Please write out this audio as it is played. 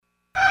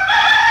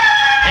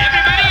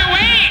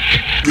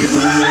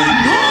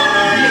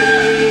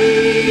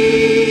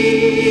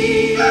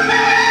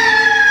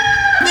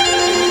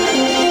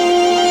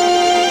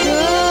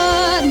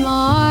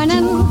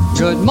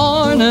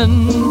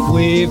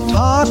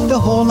the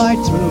whole night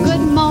through.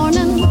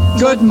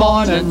 Good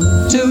morning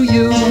to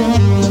you.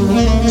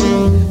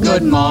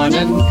 Good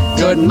morning,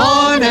 good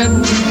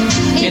morning.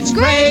 It's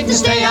great to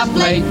stay up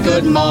late.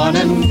 Good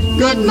morning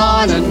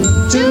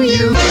to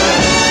you.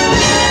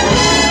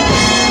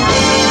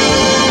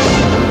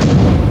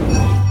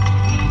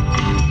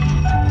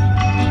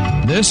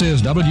 This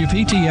is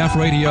WPTF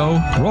Radio,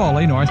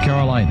 Raleigh, North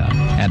Carolina,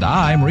 and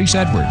I'm Reese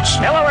Edwards.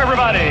 Hello,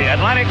 everybody.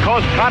 Atlantic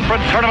Coast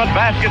Conference Tournament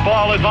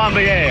basketball is on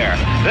the air.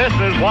 This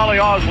is Wally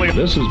Osley.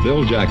 This is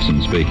Bill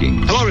Jackson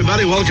speaking. Hello,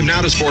 everybody. Welcome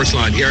now to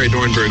Sportsline. Gary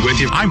Dornberg with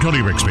you. I'm Tony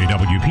Rixby,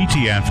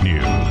 WPTF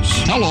News.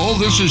 Hello,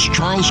 this is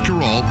Charles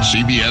Carroll,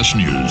 CBS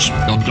News,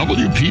 on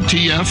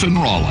WPTF in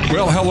Raleigh.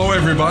 Well, hello,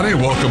 everybody.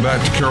 Welcome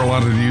back to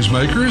Carolina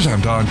Newsmakers. I'm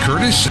Don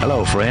Curtis.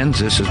 Hello, friends.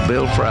 This is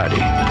Bill Friday,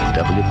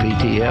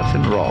 WPTF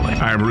in Raleigh.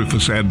 I'm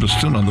Rufus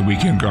Adbiston on The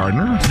Weekend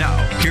Gardener. Now,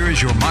 here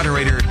is your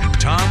moderator,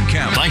 Tom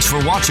Campbell. Thanks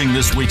for watching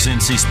this week's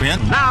NC Spin.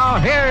 Now,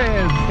 here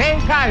is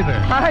Kay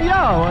Kaiser.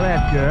 Well,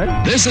 that's good.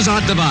 This is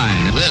Art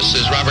Divine. This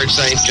is Robert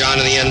St. John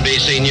in the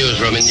NBC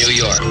Newsroom in New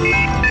York.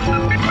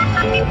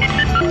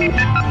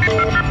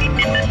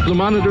 The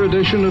Monitor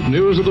edition of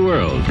News of the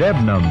World.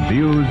 Debnam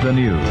views the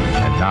news.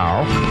 And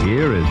now,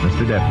 here is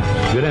Mr.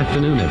 Debnam. Good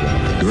afternoon,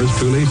 everyone. Yours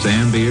truly,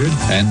 Sam Beard,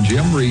 and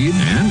Jim Reed,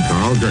 and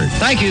Carl Gert.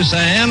 Thank you,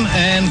 Sam,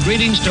 and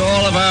greetings to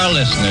all of our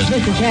listeners.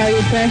 This is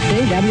Harriet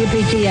Presley,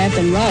 WPTF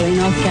in Raleigh,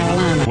 North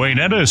Carolina. Wayne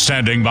Etta is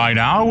standing by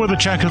now with a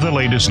check of the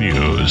latest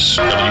news.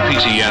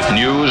 WPTF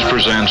News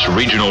presents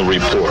Regional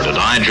Report, a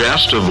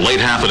digest of late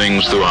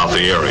happenings throughout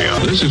the area.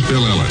 This is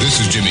Bill Ellis. This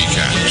is Jimmy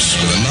Caps.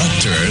 With a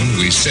nocturne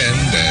we send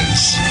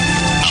as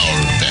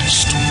our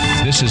best.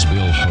 This is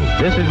Bill Hope.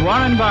 This is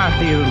Warren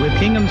Barfield with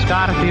Kingham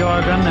Scott at the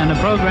organ and a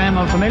program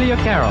of familiar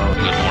carols.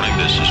 Good morning,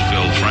 this is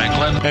Phil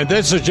Franklin. And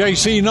this is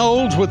J.C.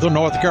 Knowles with the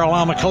North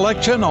Carolina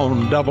Collection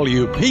on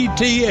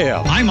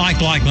WPTF. I'm Mike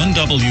Blackman,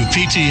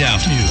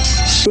 WPTF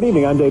News. Good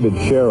evening, I'm David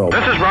Sherrill.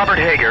 This is Robert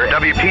Hager,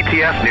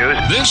 WPTF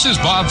News. This is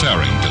Bob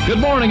Farrington. Good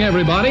morning,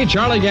 everybody.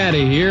 Charlie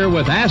Gaddy here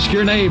with Ask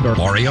Your Neighbor.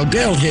 Mario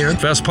Dell here.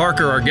 Fess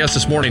Parker, our guest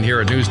this morning here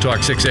at News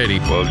Talk 680.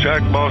 Well,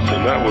 Jack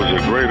Boston, that was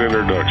a great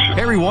introduction.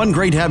 Hey, everyone,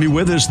 great to have you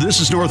with us. This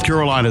is North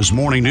Carolina's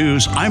Morning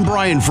News. I'm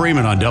Brian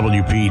Freeman on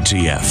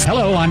WPTF.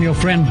 Hello, I'm your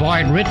friend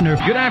Boyd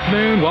Rittner. Good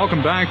afternoon.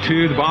 Welcome back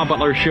to the Bob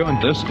Butler Show,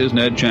 and this is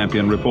Ned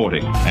Champion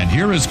reporting. And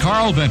here is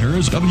Carl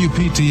Venters.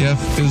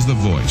 WPTF is the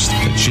voice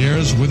that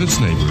shares with its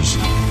neighbors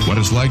what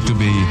it's like to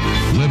be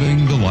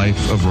living the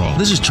life of Raleigh.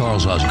 This is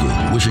Charles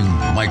Osgood, wishing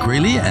Mike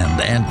Rayleigh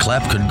and Ann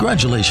Clapp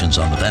congratulations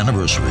on the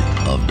anniversary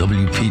of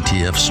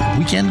WPTF's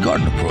Weekend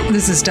Gardener program.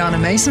 This is Donna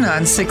Mason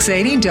on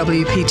 680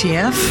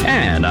 WPTF.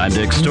 And I'm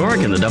Dick Stork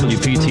in the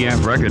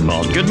WPTF Record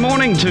Vault. Good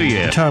morning to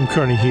you. Tom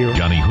Kearney here.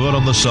 Johnny Hood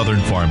on the Southern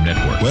Farm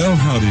Network. Well,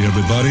 howdy,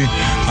 everybody.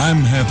 I'm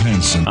Hap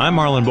Hansen. I'm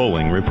Marlon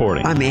Bowling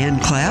reporting. I'm Ann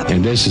Clapp.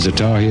 And this is a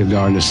Tar Heel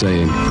Gardener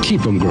saying,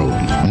 keep them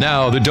growing.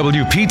 Now, the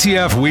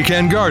WPTF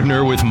Weekend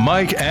Gardener with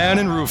Mike, Ann,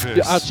 and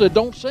Rufus. I said,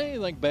 don't say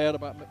anything bad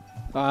about me.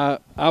 I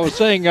was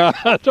saying,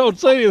 don't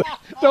say anything.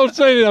 Don't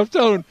say anything. I was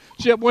telling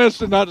Chip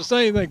Winston not to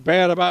say anything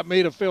bad about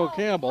me to Phil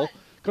Campbell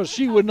because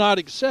she would not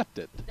accept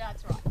it.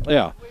 That's right.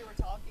 Yeah. We were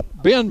talking.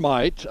 Ben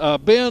might.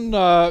 Ben,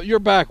 you're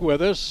back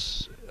with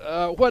us.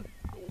 What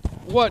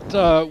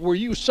were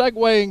you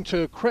segueing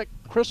to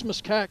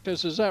Christmas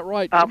cactus? Is that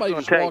right? Somebody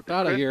just walked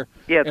out of here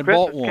and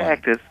bought one.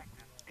 Christmas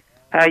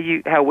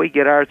cactus. How we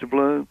get ours to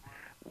bloom?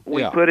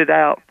 We put it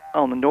out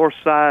on the north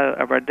side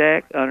of our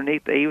deck,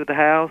 underneath the eave of the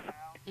house.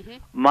 Mm-hmm.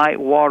 Might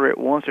water it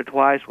once or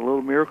twice with a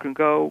little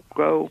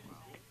Miracle-Gro,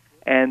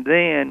 and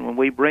then when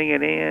we bring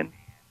it in,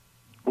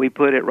 we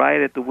put it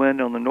right at the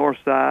window on the north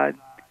side,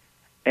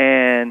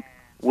 and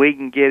we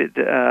can get it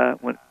to,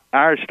 when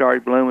ours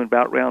started blooming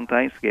about around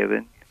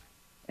Thanksgiving,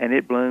 and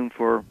it bloomed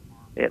for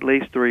at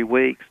least 3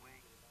 weeks.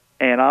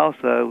 And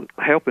also,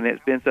 helping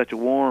it's been such a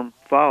warm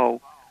fall,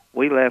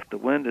 we left the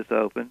windows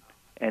open,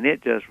 and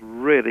it just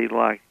really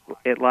liked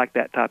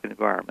that type of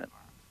environment.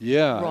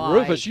 Yeah. Right,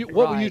 Rufus,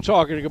 what were you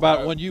talking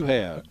about when you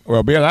had?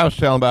 Well, Bill, I was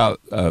telling about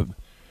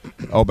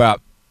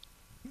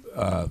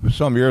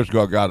some years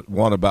ago, I got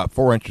one about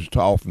 4 inches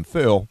tall from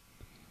Phil,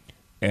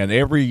 and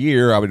every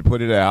year I would put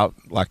it out,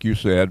 like you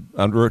said,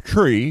 under a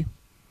tree,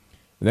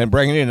 and then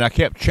bring it in. And I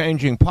kept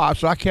changing pots,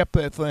 so I kept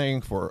that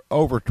thing for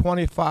over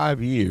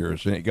 25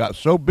 years, and it got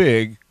so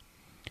big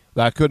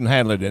that I couldn't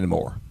handle it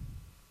anymore.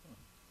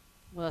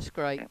 Well, that's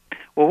great.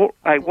 Well,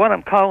 what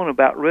I'm calling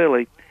about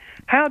really,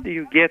 how do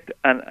you get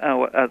an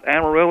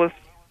amaryllis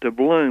to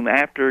bloom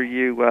after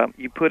you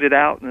put it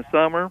out in the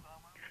summer?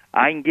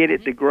 I can get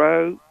it to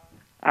grow.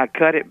 I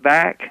cut it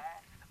back,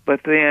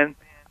 but then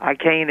I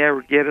can't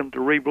ever get them to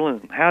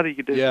rebloom. How do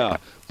you do that? Yeah.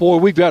 Boy,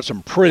 we've got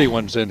some pretty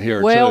ones in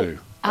here, too.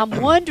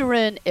 I'm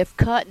wondering if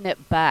cutting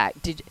it back,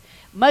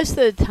 most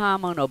of the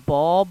time on a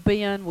bulb,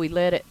 Ben, we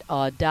let it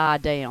die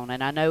down,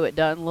 and I know it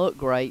doesn't look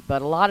great,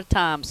 but a lot of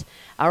times,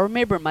 I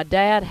remember my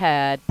dad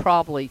had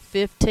probably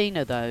 15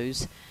 of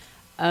those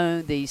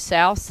on the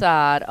south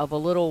side of a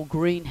little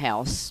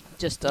greenhouse,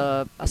 just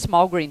a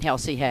small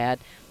greenhouse he had.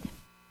 It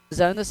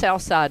was on the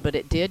south side, but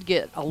it did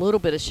get a little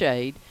bit of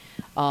shade.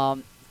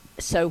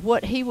 So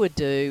what he would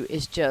do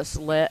is just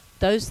let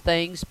those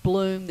things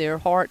bloom their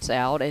hearts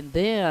out, and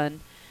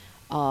then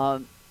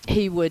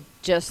he would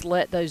just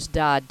let those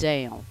die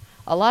down.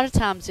 A lot of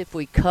times if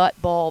we cut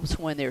bulbs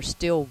when they're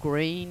still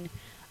green,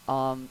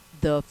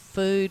 the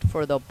food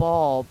for the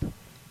bulb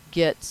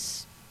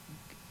gets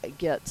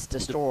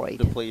destroyed.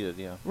 Depleted,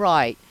 yeah.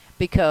 Right,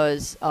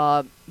 because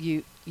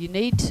you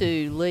need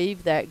to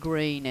leave that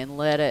green and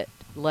let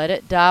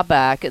it die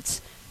back.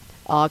 It's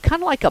kind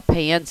of like a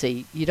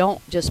pansy. You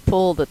don't just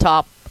pull the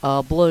top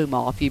bloom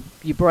off.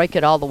 You break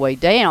it all the way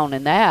down,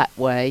 and that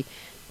way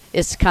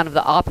it's kind of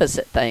the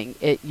opposite thing.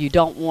 You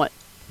don't want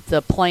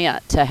the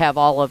plant to have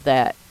all of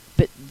that,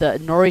 but the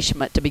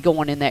nourishment to be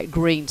going in that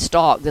green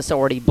stalk that's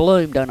already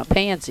bloomed on a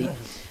pansy.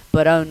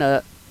 But on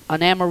an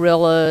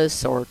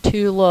amaryllis or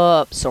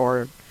tulips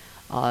or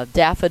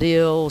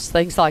daffodils,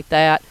 things like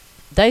that,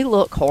 they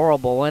look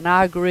horrible, and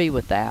I agree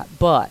with that.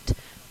 But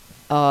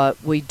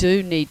we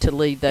do need to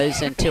leave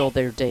those until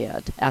they're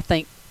dead. I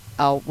think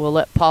we'll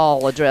let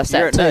Paul address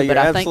that too, but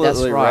I think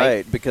that's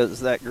right. Because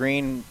that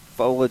green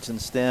foliage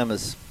and stem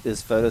is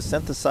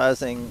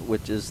photosynthesizing,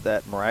 which is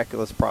that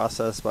miraculous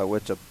process by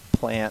which a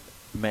plant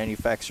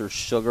manufactures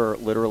sugar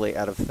literally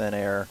out of thin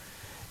air,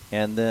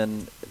 and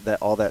then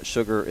all that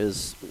sugar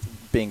is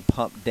being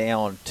pumped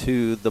down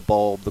to the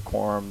bulb, the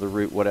corm, the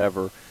root,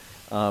 whatever,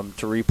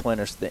 to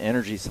replenish the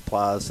energy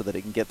supplies so that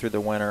it can get through the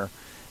winter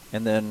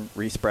and then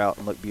resprout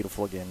and look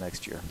beautiful again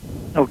next year.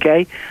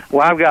 Okay.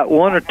 Well, I've got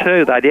one or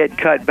two that I didn't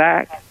cut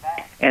back,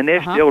 and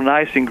they're still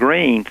nice and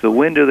green. So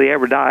when do they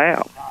ever die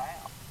out?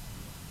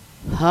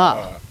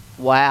 Huh.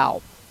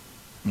 Wow.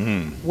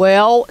 Mm.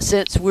 Well,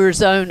 since we're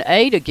Zone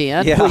 8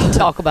 again, we can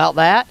talk about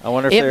that. I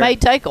wonder if it may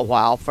take a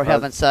while, for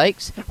heaven's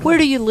sakes. Where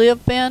do you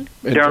live, Ben?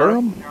 In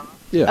Durham.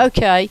 Yeah.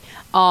 Okay.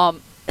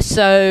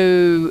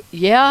 So,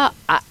 yeah,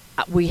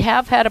 we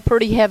have had a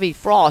pretty heavy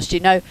frost. You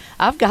know,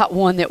 I've got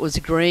one that was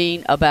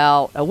green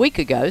about a week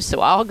ago,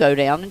 so I'll go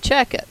down and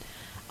check it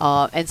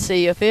and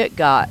see if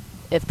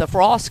the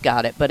frost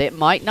got it, but it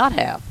might not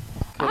have.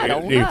 I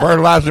don't know. Do you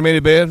fertilize them any,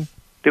 Ben?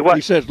 Do what?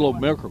 He says a little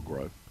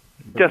Miracle-Gro.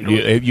 Just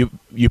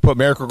you put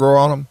Miracle-Gro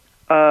on them?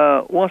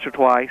 Once or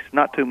twice,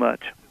 not too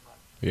much.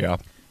 Yeah.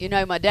 You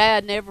know, my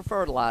dad never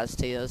fertilized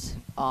his.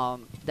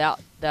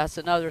 That's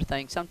another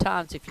thing.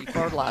 Sometimes if you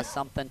fertilize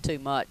something too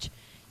much,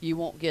 you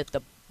won't get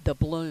the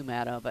bloom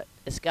out of it.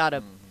 It's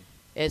gotta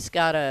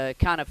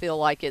kind of feel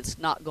like it's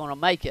not going to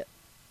make it,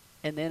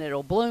 and then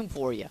it'll bloom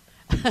for you.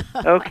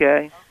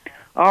 Okay.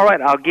 All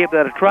right, I'll give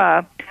that a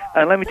try.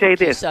 Let me tell you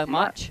this. Thank you so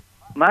much.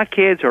 My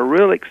kids are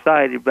really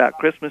excited about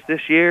Christmas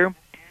this year,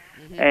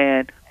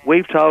 and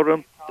we've told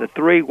them the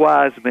 3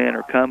 wise men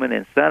are coming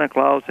and Santa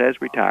Claus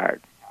has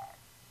retired.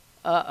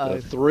 Uh-oh.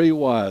 The 3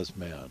 wise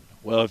men.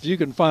 Well, if you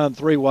can find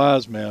 3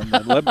 wise men,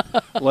 then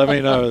let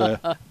me know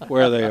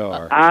where they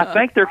are. I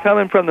think they're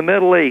coming from the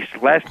Middle East,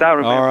 last I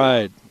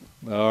remember.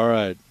 All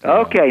right.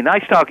 Okay,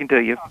 nice talking to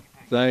you.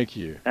 Thank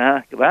you.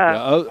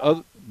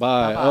 Goodbye.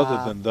 Bye.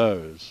 Other than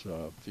those,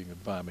 if you can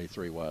find me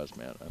 3 wise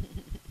men.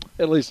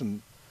 At least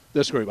in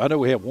this group. I know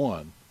we have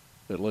 1,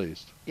 at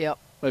least. Yep.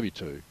 Maybe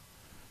 2.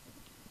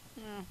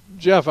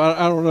 Jeff,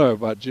 I don't know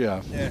about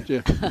Jeff. Yeah.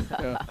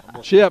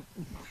 Chip.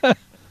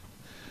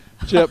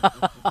 Chip,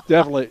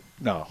 definitely.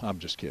 No, I'm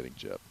just kidding,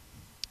 Chip.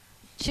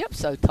 Chip's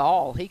so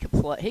tall, he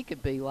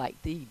could be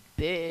like the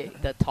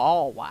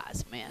tall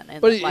wise man.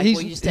 And but like he's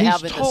we used to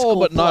have in the tall, school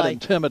but not play.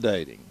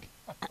 intimidating.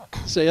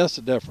 See, that's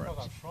the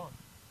difference.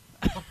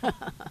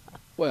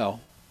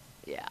 Well.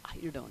 Yeah,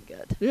 you're doing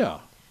good. Yeah,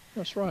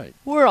 that's right.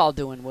 We're all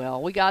doing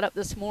well. We got up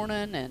this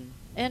morning,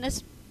 and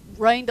it's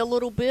rained a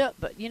little bit,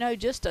 but, you know,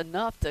 just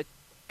enough to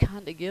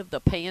kind of give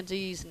the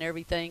pansies and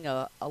everything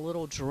a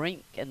little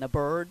drink, and the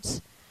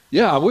birds.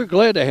 Yeah, we're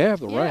glad to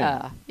have the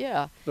rain.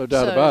 Yeah. No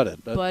doubt about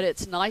it. But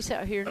it's nice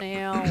out here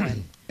now.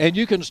 And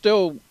you can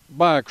still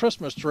buy a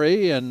Christmas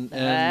tree and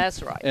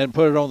that's right. And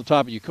put it on the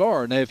top of your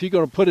car. Now, if you're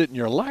going to put it in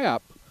your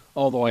lap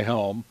all the way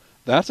home,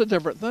 that's a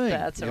different thing.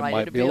 That's right. It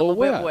might It'll be a little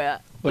bit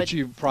wet. But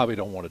you probably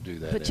don't want to do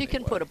that But you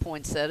can put a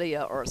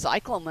poinsettia or a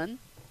cyclamen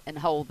and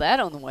hold that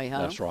on the way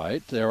home. That's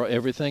right.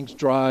 Everything's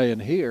dry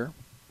in here.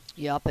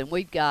 Yep, and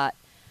we've got,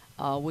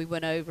 we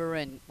went over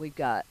and we've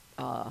got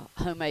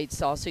homemade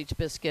sausage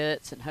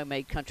biscuits and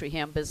homemade country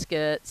ham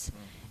biscuits.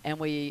 And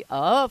we,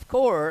 of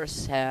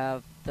course,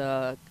 have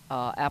the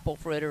apple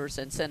fritters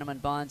and cinnamon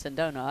buns and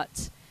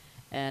donuts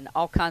and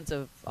all kinds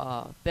of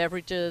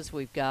beverages.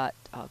 We've got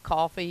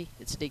coffee.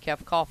 It's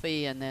decaf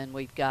coffee. And then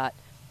we've got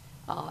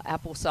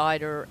apple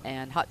cider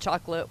and hot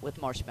chocolate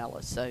with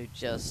marshmallows. So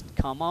just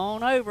come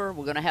on over.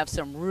 We're going to have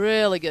some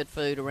really good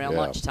food around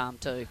lunchtime,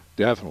 too.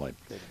 Definitely.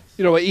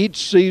 You know,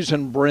 each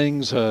season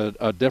brings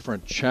a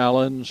different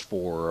challenge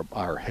for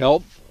our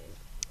health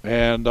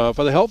and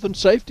for the health and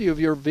safety of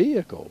your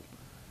vehicle,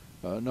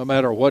 no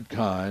matter what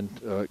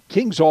kind.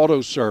 King's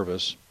Auto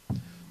Service,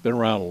 been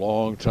around a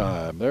long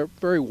time. They're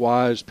very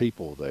wise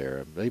people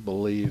there. They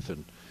believe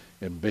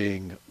in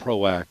being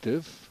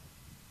proactive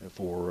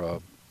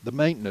for the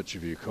maintenance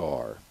of your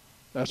car.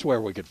 That's where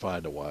we could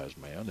find a wise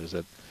man, is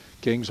at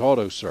King's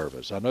Auto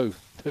Service. I know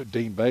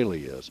Dean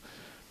Bailey is.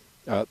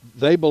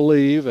 They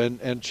believe,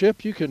 and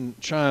Chip, you can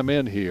chime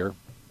in here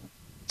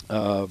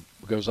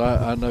because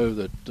I know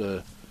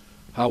that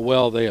how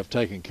well they have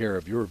taken care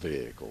of your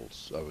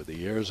vehicles over the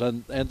years,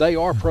 and they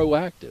are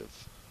proactive.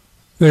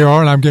 They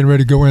are, and I'm getting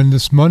ready to go in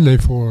this Monday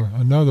for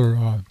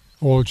another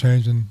oil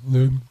change and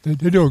lube.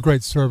 They do a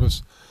great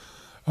service.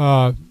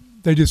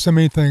 They do so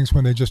many things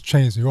when they just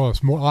change the oil.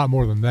 It's a lot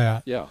more than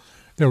that. Yeah.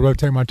 They'll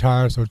rotate my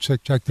tires. They'll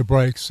check the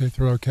brakes, see if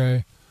they're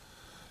okay.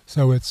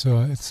 So it's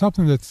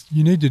something that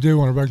you need to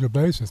do on a regular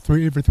basis,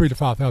 every 3,000 to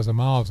 5,000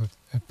 miles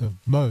at the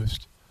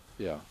most.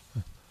 Yeah.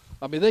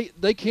 I mean,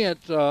 they can't.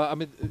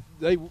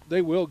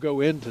 They will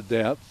go into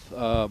depth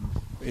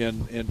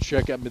and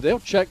check. I mean, they'll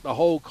check the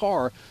whole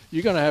car.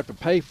 You're going to have to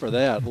pay for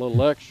that, a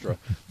little extra.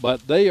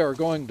 But they are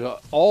going to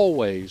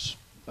always,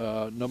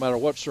 no matter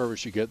what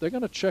service you get, they're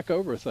going to check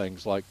over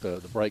things like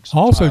the brakes. And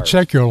also tires.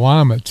 Check your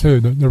alignment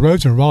too. The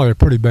roads in Raleigh are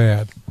pretty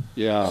bad.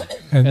 Yeah,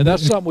 and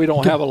that's something we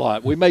don't have a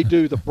lot. We may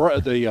do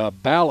the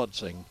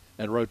balancing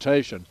and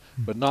rotation,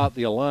 but not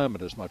the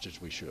alignment as much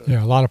as we should.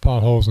 Yeah, a lot of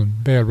potholes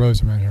and bad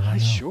roads around here right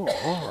now. Sure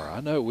are. I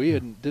know we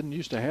didn't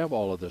used to have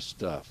all of this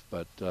stuff,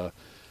 but a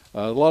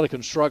lot of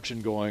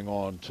construction going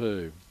on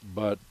too.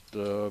 But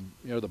the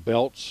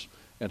belts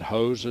and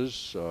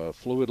hoses,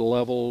 fluid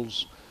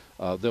levels,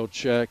 they'll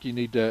check. You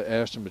need to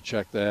ask them to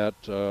check that.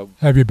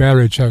 Have your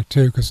battery checked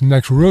too, because the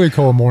next really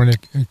cold morning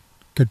it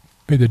could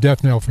be the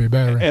death knell for your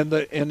battery. And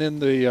in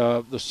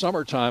the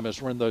summertime is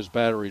when those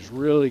batteries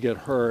really get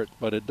hurt,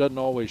 but it doesn't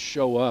always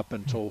show up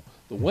until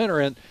the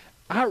winter. And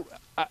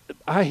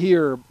I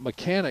hear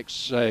mechanics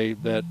say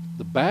that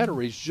the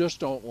batteries just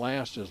don't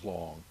last as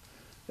long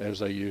as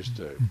they used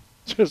to,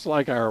 just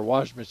like our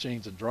washing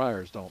machines and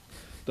dryers don't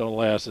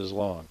last as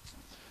long.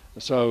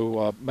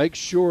 So make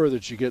sure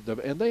that you get them.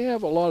 And they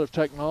have a lot of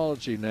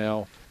technology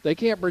now. They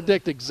can't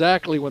predict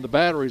exactly when the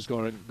battery's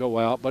going to go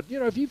out, but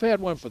if you've had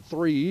one for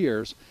 3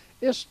 years,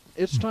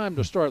 it's time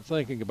to start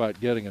thinking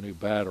about getting a new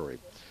battery.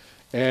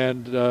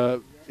 And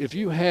if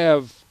you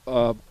have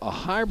a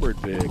hybrid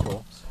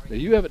vehicle, now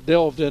you haven't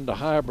delved into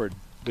hybrid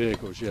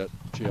vehicles yet,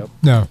 Chip.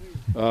 No.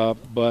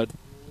 But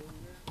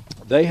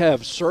they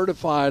have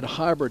certified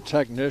hybrid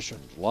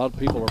technicians. A lot of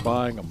people are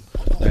buying them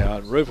now.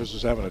 And Rufus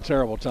is having a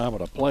terrible time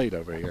with a plate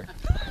over here,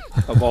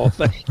 of all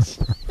things.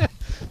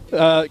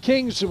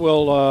 Kings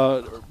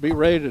will be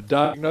ready to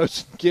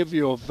diagnose and give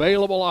you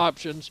available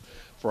options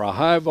for a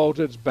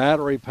high-voltage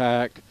battery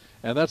pack,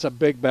 and that's a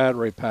big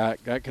battery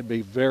pack. That can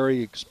be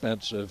very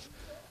expensive,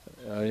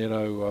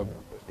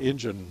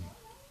 engine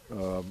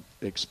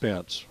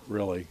expense,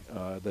 really.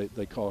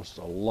 They cost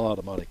a lot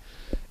of money.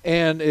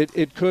 And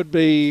it could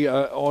be,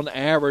 on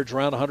average,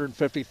 around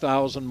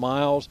 150,000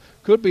 miles.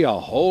 Could be a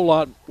whole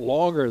lot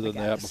longer than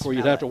that before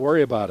you'd have to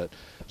worry about it.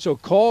 So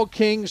call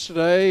Kings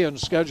today and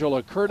schedule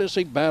a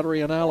courtesy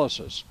battery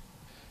analysis.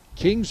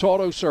 Kings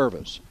Auto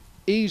Service.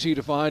 Easy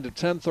to find at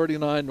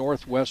 1039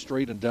 Northwest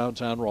Street in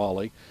downtown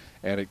Raleigh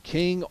and at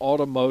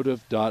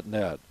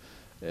kingautomotive.net.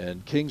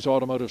 And King's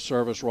Automotive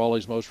Service,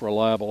 Raleigh's most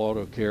reliable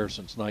auto care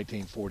since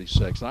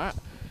 1946. And I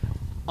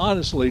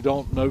honestly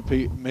don't know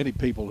many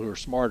people who are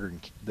smarter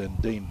than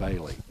Dean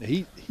Bailey.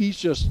 He's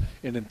just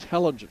an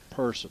intelligent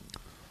person.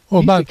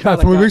 Well, about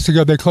 3 weeks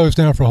ago, they closed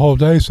down for a whole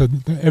day so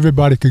that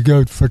everybody could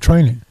go for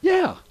training.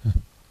 Yeah.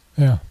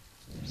 Yeah.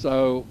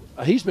 So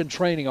he's been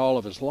training all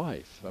of his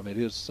life. I mean,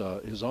 his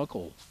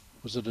uncle,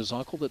 was it his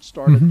uncle that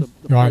started the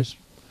place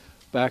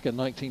back in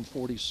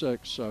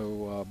 1946?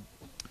 So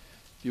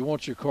if you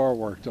want your car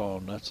worked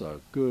on, that's a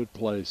good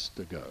place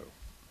to go.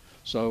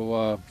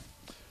 So,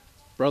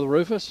 Brother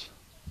Rufus,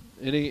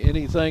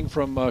 anything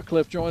from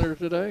Cliff Joyner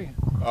today?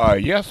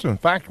 Yes, in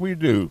fact, we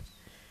do.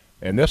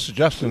 And this is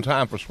just in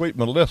time for Sweet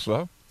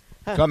Melissa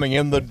coming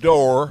in the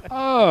door.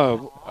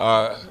 Oh,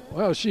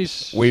 well,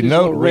 she's a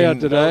know little red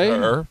today.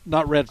 Her.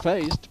 Not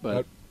red-faced,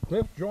 but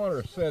Cliff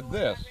Joyner said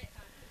this.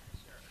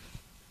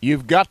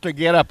 You've got to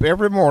get up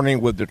every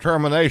morning with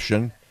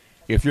determination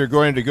if you're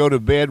going to go to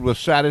bed with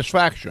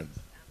satisfaction.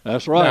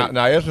 That's right.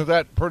 Now isn't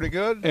that pretty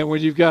good? And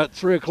when you've got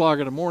 3 o'clock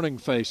in the morning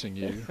facing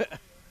you,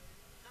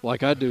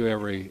 like I do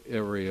every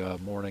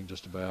morning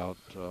just about,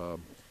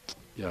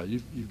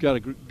 you've got to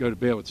go to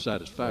bed with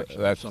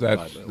satisfaction.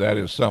 That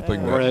is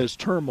something. Whereas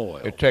turmoil.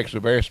 It takes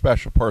a very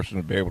special person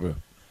to be able to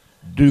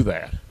do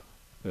that.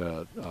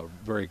 A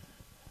very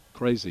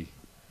crazy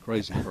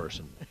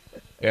person.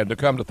 And to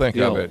come to think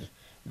of it,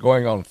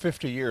 going on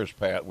 50 years,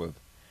 Pat, with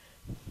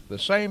the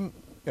same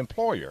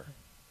employer.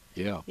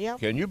 Yeah.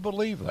 Can you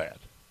believe that?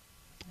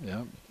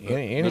 Yeah.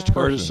 Mr.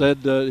 Curtis said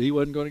he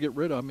wasn't going to get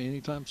rid of me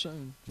anytime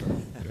soon.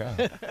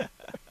 Yeah.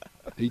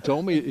 He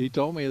told me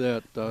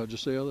that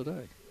just the other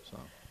day. So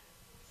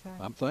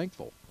I'm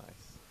thankful. Nice.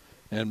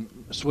 And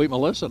Sweet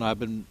Melissa and I've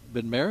been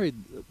married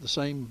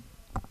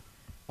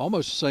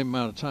almost the same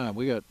amount of time.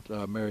 We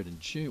got married in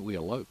June. We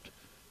eloped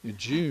in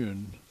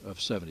June of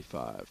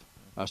 '75.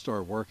 I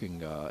started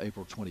working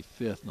April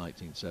 25th,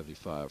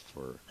 1975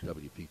 for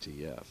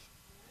WPTF.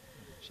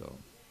 So.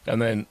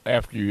 And then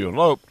after you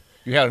eloped,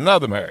 You had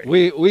another marriage.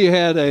 We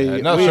had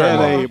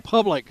a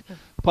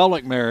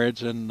public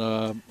marriage, and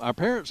our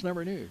parents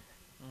never knew.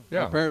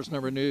 Yeah. Our parents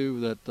never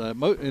knew that,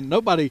 and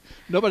nobody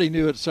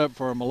knew except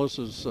for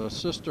Melissa's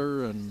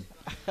sister and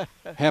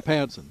Hap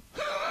Hansen.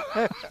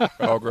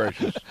 Oh,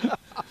 gracious.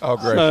 Oh,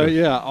 gracious. So,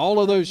 yeah, all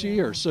of those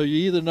years. So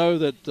you either know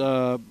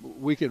that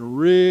we can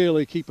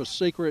really keep a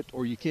secret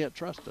or you can't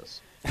trust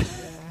us.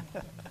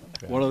 Yeah.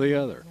 One or the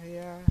other.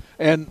 Yeah.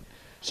 And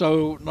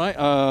so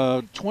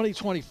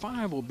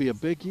 2025 will be a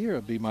big year.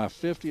 It'll be my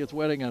 50th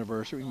wedding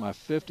anniversary, my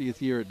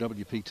 50th year at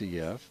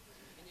WPTF,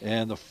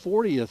 and the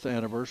 40th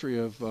anniversary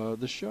of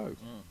the show.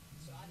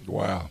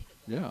 Wow.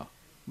 Yeah.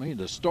 I mean,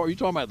 you're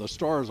talking about the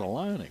stars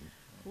aligning.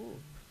 Ooh.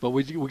 But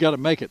we got to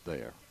make it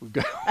there.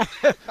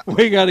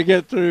 We got to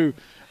get through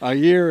a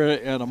year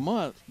and a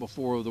month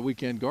before the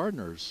Weekend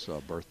Gardener's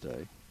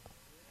birthday,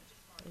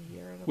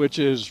 which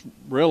is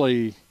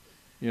really,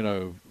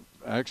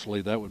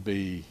 actually that would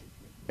be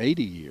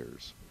 80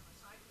 years,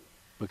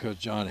 because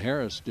John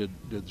Harris did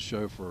the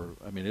show for.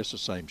 I mean, it's the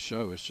same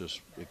show. It's just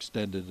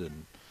extended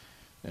and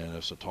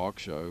it's a talk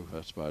show.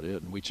 That's about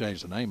it. And we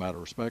changed the name out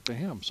of respect to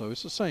him. So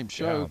it's the same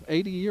show. Yeah.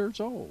 80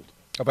 years old.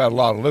 I've had a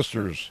lot of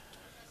listeners.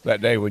 That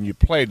day when you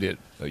played it,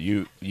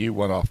 you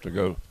went off to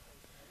go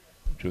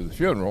to the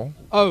funeral.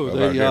 Oh,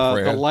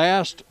 the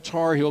last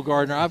Tar Heel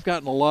Gardener. I've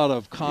gotten a lot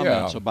of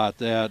comments about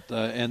that,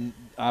 and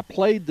I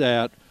played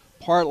that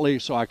partly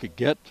so I could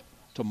get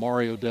to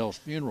Maury Odell's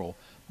funeral.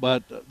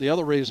 But the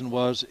other reason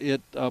was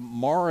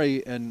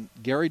Maury and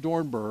Gary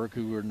Dornberg,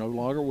 who are no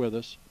longer with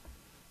us,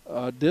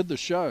 did the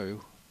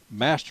show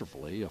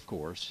masterfully, of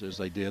course, as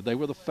they did. They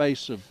were the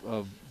face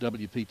of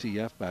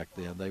WPTF back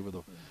then. They were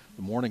the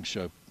morning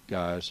show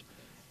guys.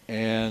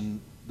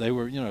 And they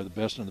were, the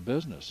best in the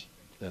business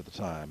at the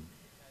time.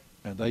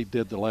 And they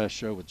did the last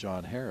show with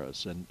John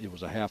Harris, and it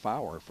was a half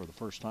hour for the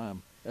first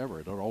time ever.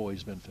 It had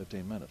always been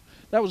 15 minutes.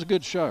 That was a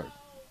good show.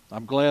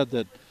 I'm glad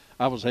that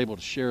I was able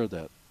to share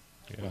that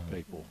with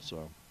people.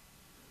 So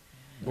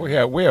we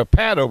have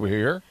Pat over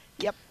here.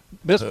 Yep.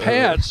 Miss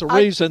Pat's the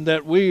reason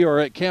that we are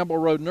at Campbell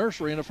Road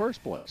Nursery in the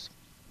first place.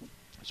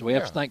 So we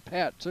have to thank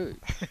Pat, too,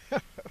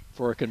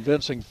 for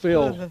convincing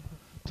Phil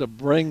to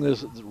bring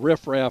this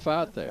riffraff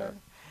out there.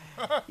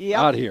 Yep.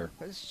 Out here.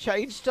 It's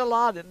changed a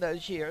lot in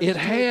those years. It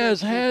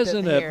has,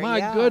 hasn't it?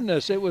 My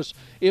goodness, it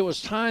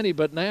was tiny,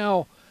 but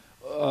now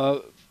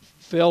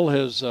Phil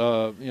has,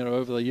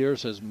 over the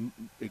years has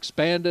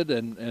expanded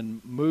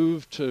and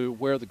moved to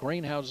where the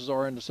greenhouses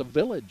are, and it's a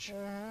village.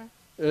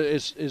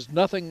 It's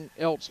nothing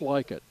else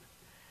like it.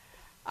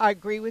 I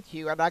agree with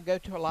you, and I've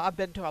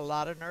been to a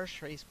lot of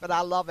nurseries, but I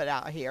love it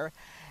out here,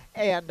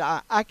 and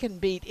I can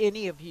beat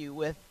any of you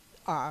with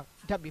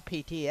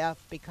WPTF,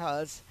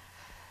 because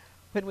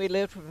when we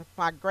lived with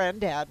my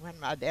granddad, when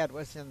my dad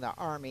was in the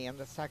Army in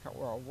the Second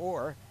World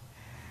War,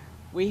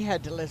 we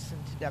had to listen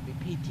to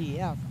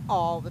WPTF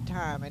all the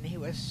time, and he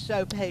was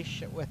so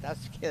patient with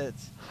us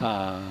kids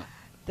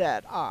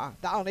that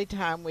the only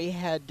time we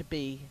had to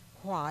be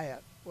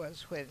quiet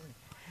was when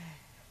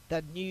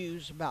the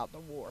news about the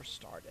war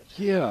started.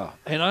 Yeah,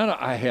 and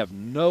I have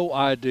no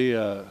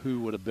idea who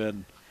would have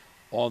been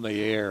on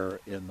the air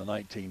in the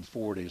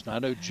 1940s. And I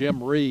know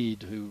Jim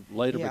Reed, who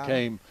later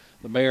became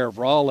the mayor of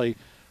Raleigh,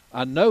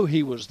 I know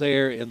he was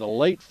there in the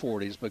late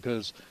 40s,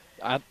 because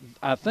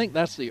I think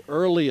that's the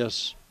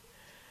earliest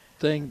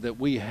thing that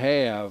we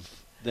have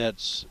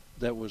that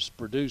was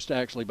produced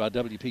actually by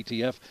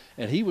WPTF,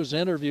 and he was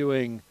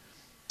interviewing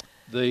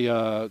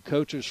the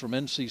coaches from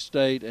NC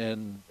State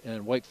and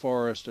Wake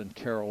Forest and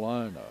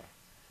Carolina.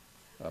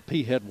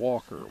 P. Head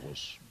Walker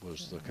was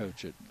the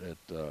coach at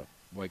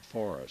Wake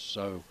Forest.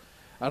 So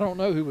I don't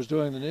know who was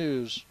doing the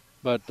news,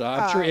 but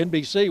I'm sure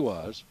NBC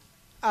was.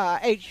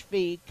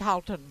 H.V.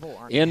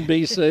 Kaltenborn.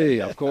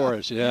 NBC, of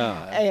course,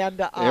 yeah.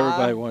 And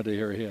everybody wanted to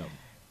hear him.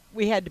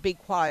 We had to be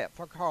quiet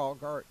for Carl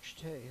Gertz,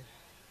 too.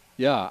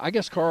 Yeah, I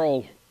guess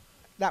Carl.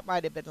 That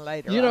might have been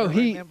later. I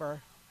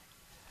remember.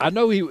 I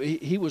know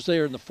he was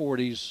there in the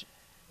 40s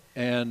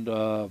and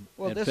and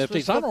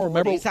 50s. I don't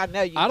remember.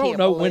 I don't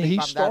know when he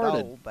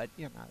started. Old, but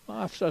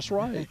that's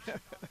right.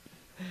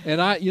 And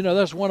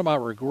that's one of my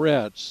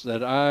regrets,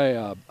 that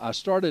I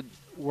started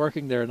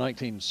working there in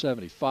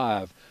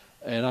 1975.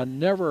 And I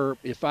never,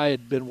 if I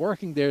had been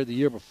working there the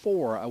year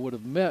before, I would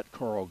have met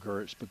Carl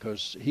Gertz,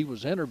 because he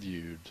was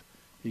interviewed.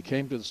 He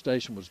came to the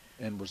station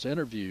and was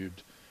interviewed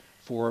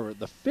for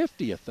the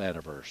 50th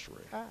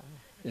anniversary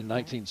in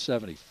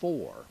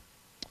 1974.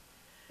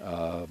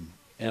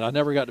 And I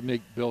never got to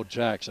meet Bill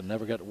Jackson,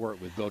 never got to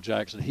work with Bill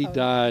Jackson. He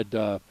died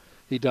in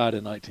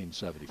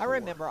 1974. I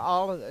remember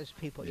all of those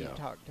people you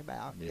talked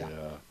about. Yeah.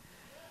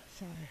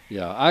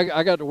 Yeah,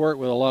 I got to work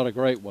with a lot of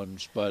great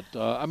ones, but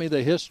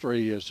the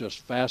history is just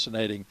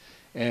fascinating,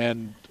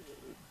 and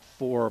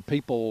for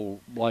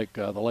people like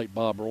the late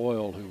Bob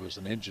Royal, who was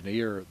an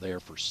engineer there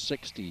for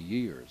 60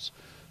 years,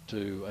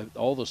 to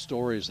all the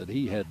stories that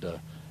he had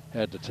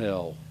to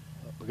tell,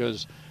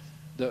 because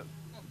the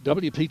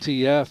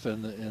WPTF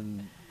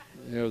and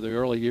the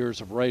early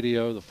years of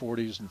radio, the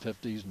 40s and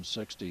 50s and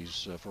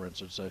 60s, for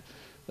instance,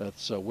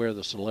 that's where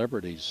the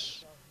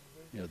celebrities,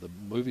 the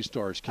movie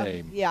stars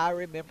came. Yeah, I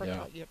remember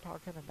you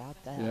talking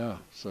about that. Yeah,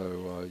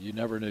 so you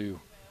never knew.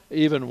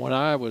 Even when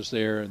I was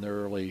there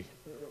in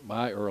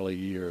my early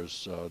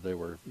years, they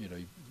were,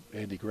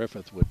 Andy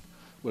Griffith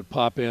would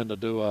pop in to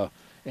do a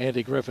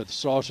Andy Griffith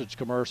sausage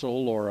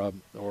commercial or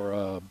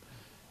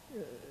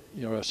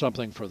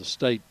something for the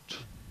state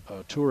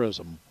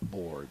tourism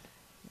board.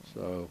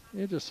 So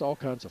just all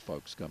kinds of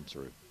folks come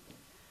through.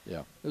 Yeah,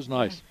 it was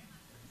nice.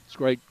 It's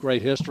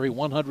great history.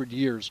 100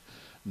 years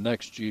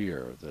next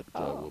year that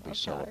we'll be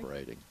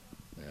celebrating.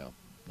 Yeah,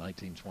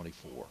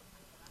 1924,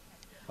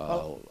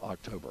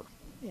 October.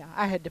 Yeah,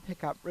 I had to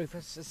pick up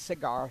Rufus's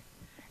cigar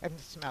and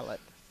smell it.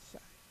 So.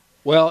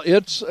 Well,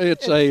 it's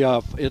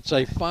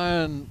a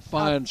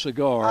fine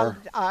cigar.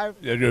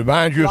 It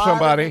reminds you of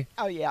somebody?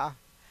 Oh yeah,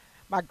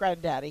 my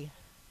granddaddy,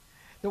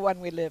 the one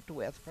we lived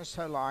with for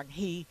so long.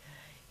 He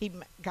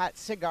got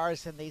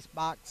cigars in these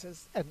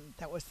boxes, and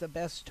that was the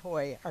best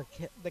toy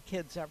the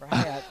kids ever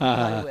had to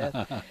play with.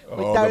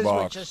 Those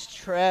were just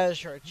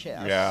treasure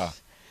chests. Yeah.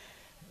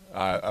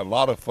 A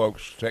lot of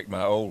folks take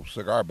my old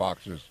cigar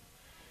boxes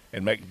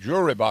and make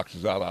jewelry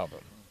boxes out of them.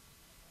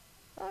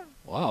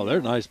 Wow,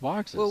 they're nice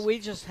boxes. Well, we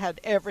just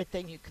had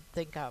everything you could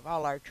think of,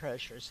 all our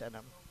treasures in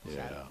them.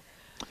 Yeah.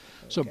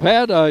 So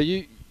Pat,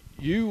 you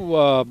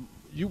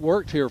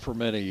worked here for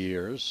many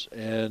years,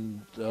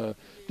 and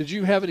did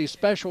you have any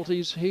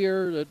specialties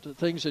here,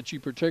 things that you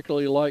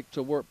particularly like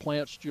to work,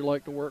 plants you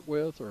like to work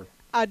with? Or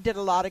I did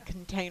a lot of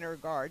container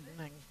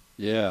gardening.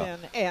 Yeah.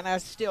 And I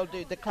still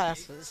do the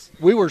classes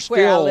where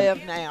I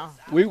live now.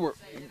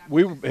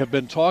 We have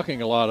been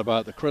talking a lot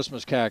about the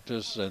Christmas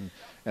cactus and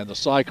the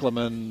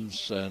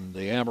cyclamens and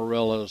the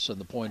amaryllis and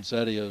the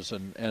poinsettias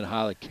and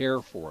how to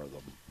care for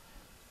them.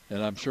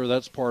 And I'm sure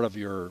that's part of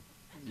your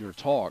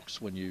talks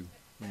when you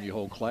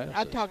hold classes.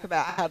 I talk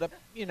about how to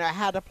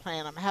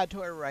plant them, how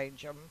to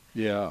arrange them.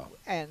 Yeah.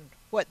 And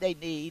what they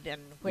need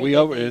and when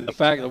the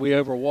fact that we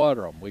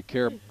overwater them. We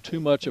care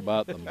too much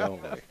about them,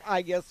 don't we?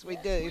 I guess we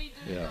do.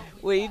 Yeah.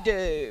 We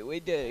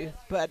do.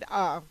 But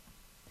I'm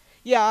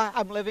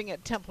living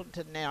at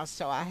Templeton now,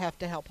 so I have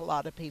to help a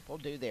lot of people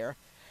do their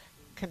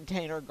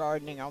container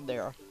gardening on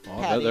their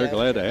patios. They're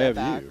glad to have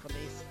you.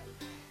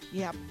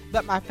 Yeah,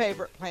 but my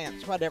favorite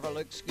plant's whatever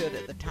looks good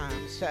at the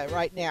time. So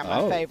right now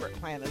my favorite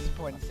plant is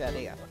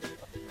poinsettia.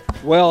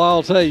 Well,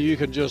 I'll tell you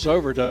can just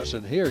overdose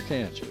in here,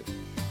 can't you?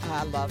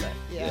 I love it.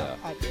 Yeah.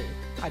 I do.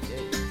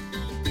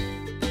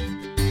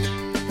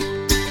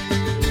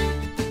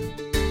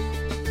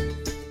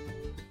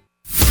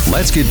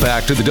 Let's get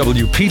back to the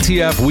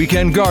WPTF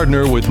Weekend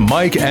Gardener with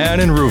Mike, Ann,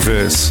 and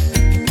Rufus.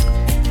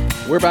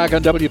 We're back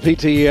on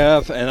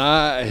WPTF, and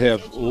I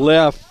have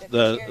left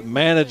the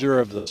manager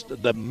of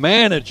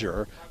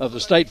the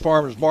State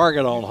Farmers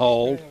Market on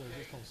hold,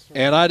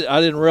 and I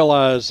didn't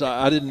realize,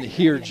 I didn't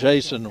hear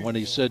Jason when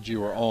he said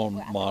you were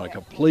on,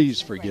 Monica. Please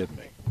forgive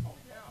me.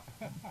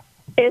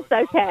 It's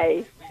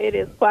okay. It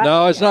is quite.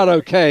 No, it's not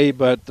okay,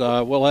 but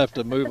we'll have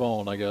to move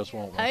on, I guess,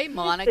 won't we? Hey,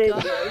 Monica.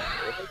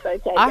 It's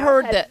okay. I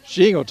heard that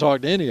she ain't gonna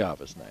talk to any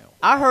of us now.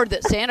 I heard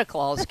that Santa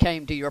Claus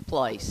came to your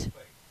place.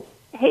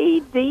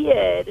 He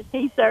did.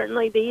 He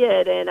certainly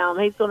did, and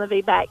he's going to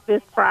be back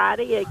this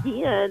Friday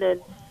again.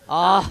 And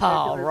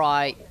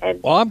right.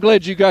 Well, I'm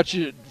glad you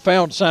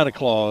found Santa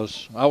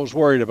Claus. I was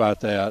worried about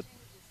that.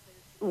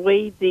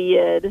 We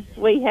did.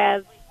 We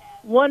have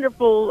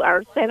wonderful.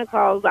 Our Santa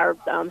Claus.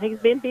 He's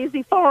been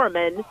busy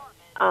farming,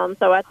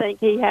 so I think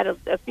he had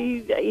a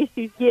few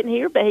issues getting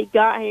here, but he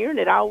got here and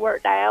it all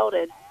worked out.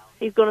 And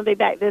he's going to be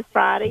back this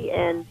Friday,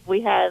 and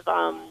we have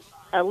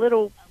a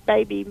little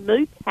baby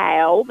moose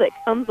owl that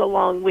comes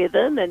along with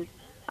him, and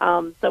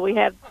so we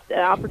have an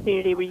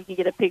opportunity where you can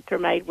get a picture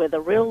made with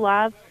a real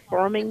live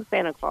farming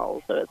Santa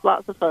Claus. So it's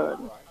lots of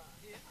fun.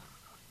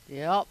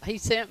 Yep, he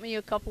sent me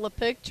a couple of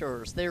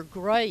pictures. They're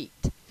great.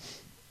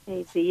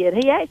 He did.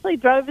 He actually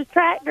drove his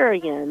tractor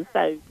again.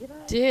 So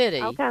did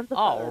he? All kinds of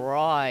All fun.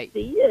 right.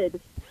 He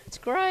did. It's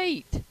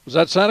great. Was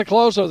that Santa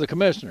Claus or the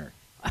commissioner?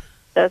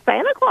 The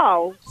Santa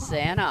Claus.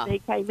 Santa. He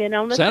came in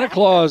on the Santa tractor.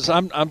 Claus.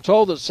 I'm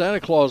told that Santa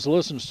Claus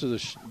listens to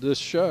this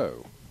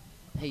show.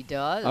 He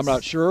does. I'm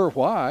not sure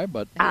why,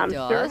 but I'm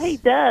sure he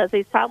does.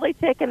 He's probably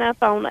checking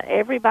up on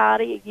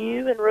everybody,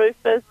 you and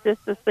Rufus,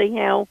 just to see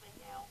how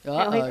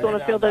he's going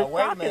to fill those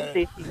pockets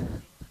this year.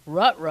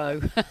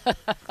 Ruh-roh.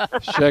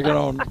 checking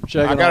on.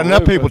 I got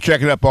enough people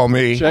checking up on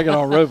me. Checking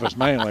on Rufus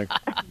mainly.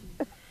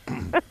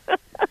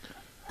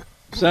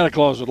 Santa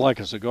Claus would like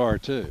a cigar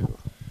too.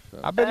 So.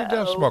 I bet he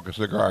does smoke a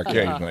cigar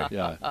occasionally.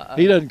 Yeah,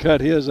 he doesn't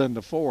cut his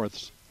into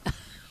fourths.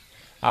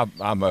 I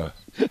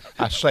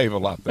save a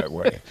lot that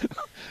way.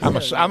 I'm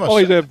a several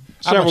in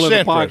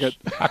the pocket.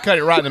 I cut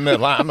it right in the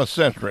middle. I'm a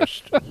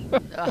centrist.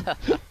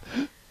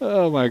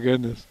 Oh my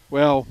goodness.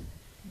 Well,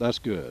 that's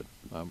good.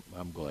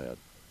 I'm glad.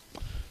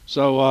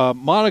 So,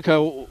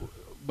 Monica,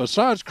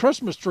 besides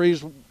Christmas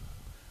trees,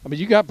 I mean,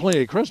 you got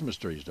plenty of Christmas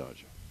trees, don't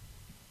you?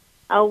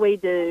 Oh, we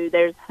do.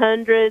 There's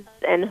hundreds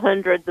and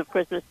hundreds of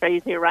Christmas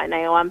trees here right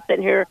now. I'm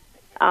sitting here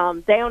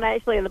down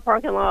actually in the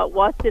parking lot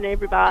watching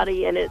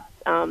everybody, and it's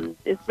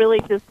it's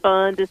really just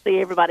fun to see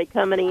everybody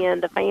coming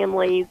in, the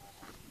families,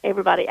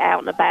 everybody out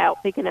and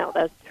about picking out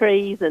those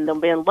trees and them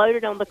being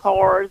loaded on the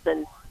cars.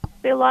 And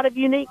there are a lot of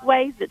unique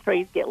ways that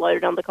trees get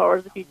loaded on the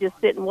cars if you just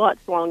sit and watch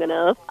long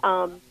enough.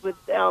 With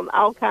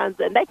all kinds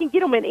of, and they can get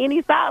them in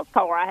any size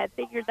car. I had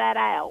figured that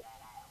out.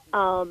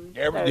 You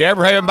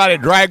ever have anybody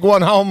drag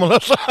one home,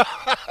 Melissa?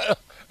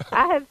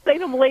 I have seen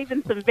them leave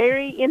in some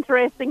very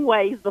interesting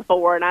ways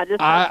before, and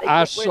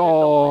I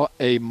saw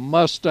a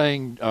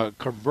Mustang, a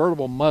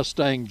convertible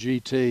Mustang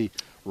GT,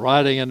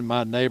 riding into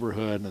my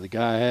neighborhood, and the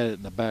guy had it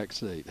in the back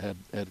seat. Had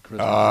Christmas in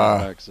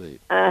the back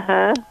seat.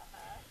 I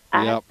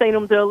have seen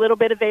them do a little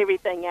bit of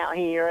everything out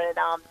here, and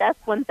that's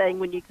one thing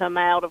when you come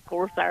out. Of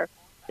course, they're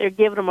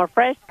giving them a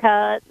fresh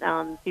cut.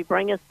 If you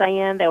bring a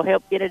stand, they'll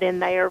help get it in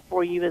there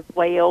for you as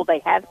well. They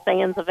have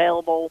stands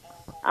available.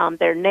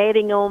 They're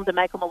netting them to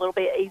make them a little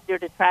bit easier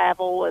to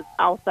travel.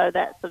 Also,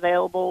 that's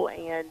available,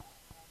 and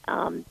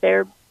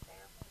they're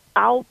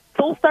all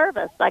full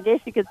service, I guess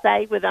you could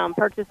say, with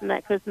purchasing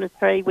that Christmas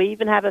tree. We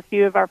even have a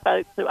few of our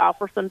folks who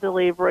offer some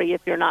delivery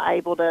if you're not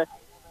able to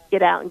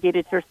get out and get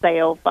it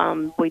yourself.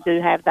 We do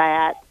have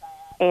that.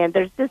 And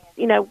there's just,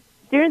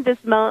 during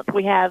this month,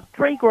 we have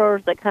tree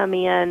growers that come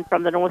in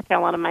from the North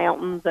Carolina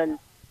mountains, and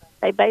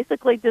they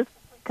basically just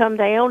come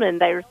down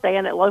and they're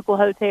staying at local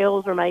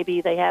hotels, or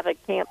maybe they have a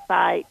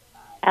campsite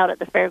out at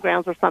the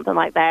fairgrounds or something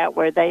like that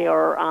where they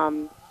are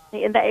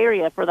in the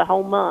area for the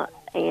whole month.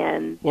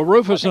 And well,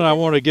 Rufus and I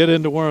want to get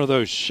into one of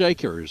those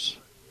shakers.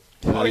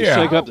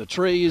 Shake up the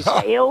trees.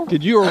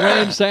 Could you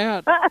arrange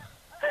that?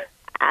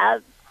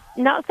 I'm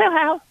not sure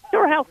how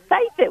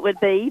safe it would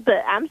be,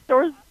 but I'm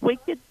sure we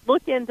could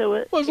look into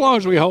it. Well, as long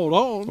as we hold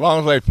on. As long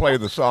as they play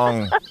the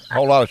song, a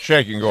whole lot of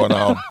shaking going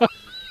on.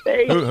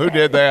 Who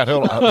did that?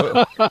 Who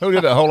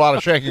did a whole lot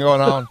of shaking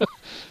going on?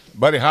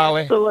 Buddy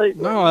Holly?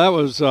 Absolutely. No, that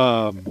was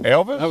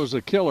Elvis? That was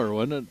a killer,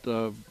 wasn't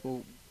it?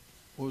 What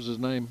was his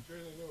name?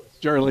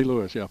 Jerry Lee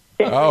Lewis, yeah.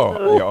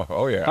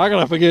 Oh, yeah. How can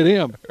I forget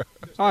him?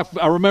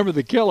 I remember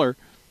the killer.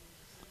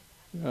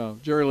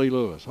 Jerry Lee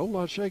Lewis. Whole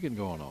lot of shaking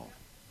going on.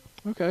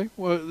 Okay,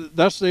 well,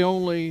 that's the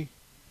only.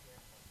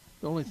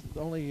 Well,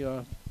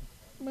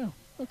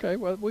 okay,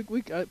 well,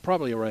 we could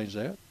probably arrange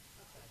that.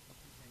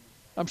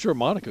 I'm sure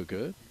Monica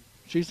could.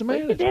 She's the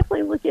manager. We could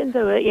definitely look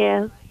into it,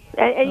 yeah.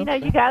 And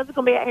you guys are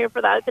going to be out here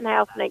for the open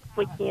house next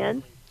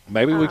weekend.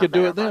 Maybe we could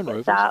do it then,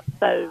 Rufus.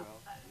 So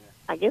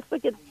I guess we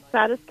could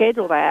try to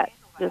schedule that.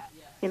 Just,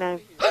 let me know.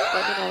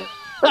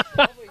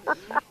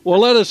 Well,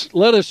 let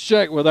us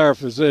check with our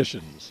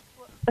physicians.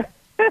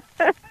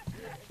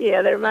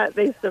 Yeah, there might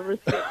be some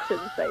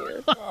restrictions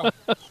there.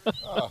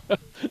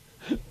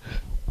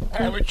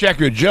 And we check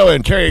with Joe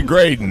and Terry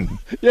Graydon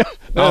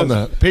on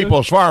the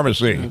People's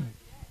Pharmacy.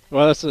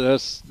 Well, that's a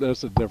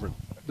different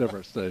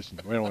station.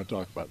 We don't want to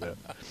talk about that,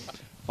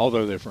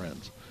 although they're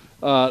friends.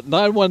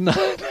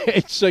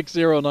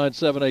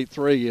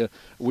 919-860-9783.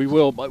 We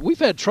will. We've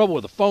had trouble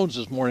with the phones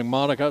this morning,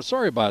 Monica.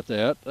 Sorry about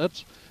that.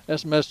 That's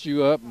messed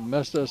you up and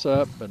messed us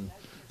up, but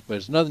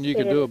there's nothing you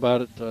can do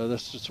about it.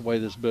 That's just the way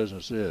this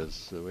business is.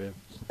 So we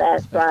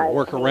have to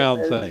work around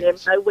things. You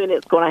never know when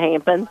it's going to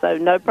happen, so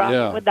no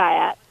problem with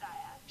that.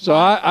 So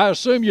I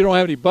assume you don't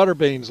have any butter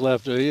beans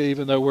left, do you,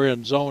 even though we're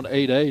in Zone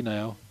 8A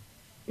now?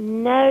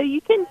 No,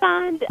 you can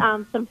find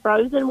some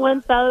frozen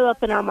ones, though,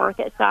 up in our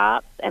market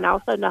shops. And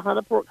also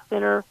Nahunta Pork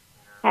Center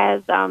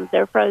has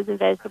their frozen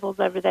vegetables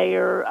over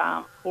there.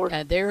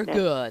 And they're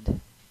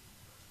good.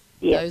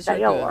 Yes,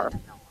 they are.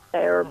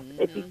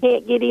 If you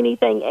can't get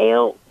anything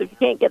else, if you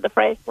can't get the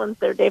fresh ones,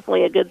 they're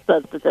definitely a good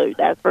substitute,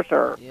 that's for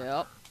sure.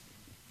 Yep.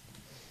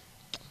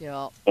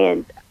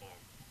 And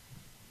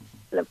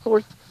of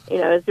course,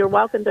 as you're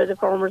walking through the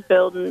farmer's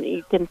building,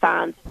 you can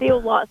find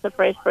still lots of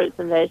fresh fruits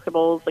and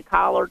vegetables. The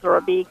collards are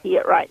a big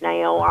hit right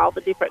now, all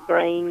the different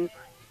greens,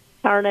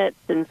 turnips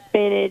and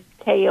spinach,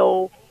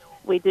 kale.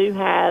 We do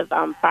have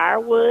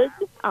firewood.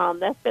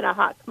 That's been a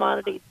hot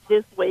commodity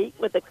this week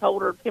with the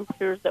colder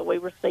temperatures that we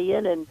were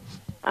seeing. And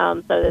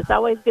so it's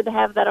always good to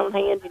have that on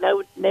hand.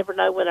 Never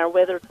know when our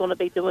weather's going to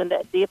be doing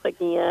that dip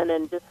again,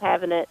 and just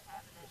having it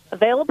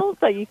available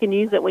so you can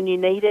use it when you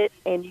need it,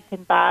 and you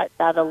can buy it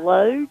by the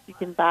load. You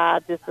can buy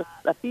just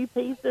a few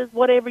pieces,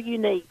 whatever you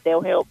need.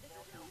 They'll help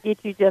get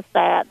you just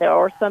that. There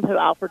are some who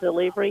offer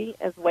delivery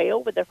as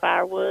well with their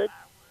firewood,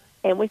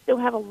 and we still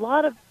have a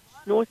lot of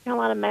North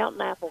Carolina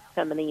mountain apples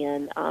coming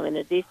in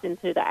addition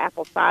to the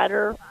apple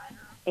cider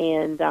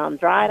and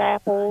dried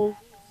apples,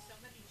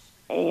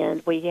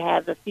 and we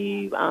have a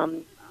few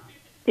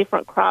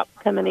different crops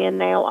coming in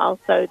now.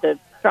 Also, the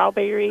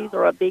strawberries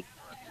are a big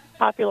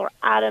popular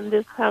item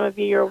this time of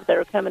year that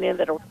are coming in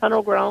that are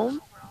tunnel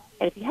grown.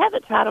 And if you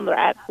haven't tried them, they're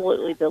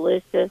absolutely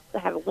delicious. They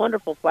have a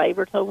wonderful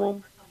flavor to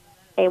them.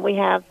 And we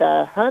have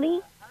the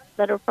honey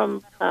that are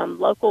from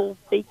local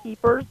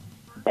beekeepers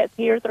that's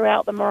here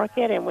throughout the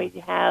market. And we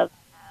have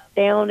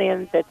down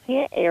in the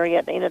tent area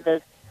at the end of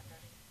the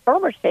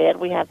farmer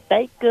shed, we have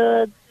baked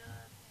goods,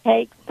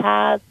 cakes,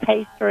 pies,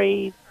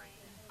 pastries,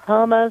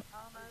 hummus,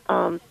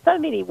 so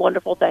many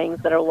wonderful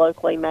things that are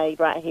locally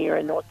made right here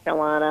in North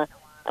Carolina.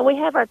 And we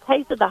have our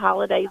Taste of the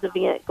Holidays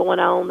event going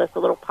on. That's a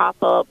little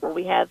pop-up where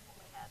we have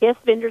guest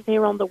vendors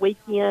here on the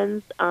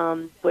weekends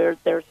where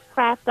there's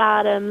craft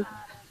items.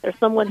 There's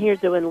someone here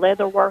doing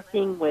leather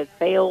working with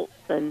belts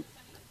and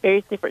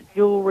various different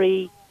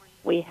jewelry.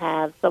 We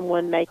have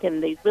someone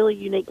making these really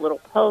unique little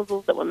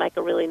puzzles that would make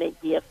a really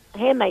neat gift.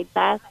 Handmade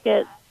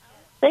baskets,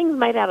 things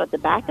made out of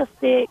tobacco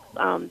sticks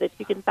that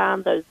you can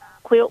find, those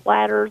quilt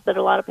ladders that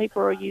a lot of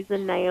people are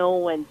using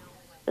now, and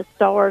the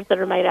stars that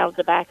are made out of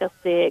tobacco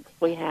sticks.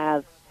 We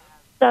have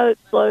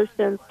soaps,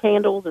 lotions,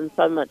 candles, and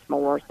so much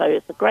more. So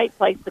it's a great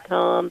place to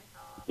come,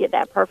 get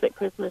that perfect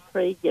Christmas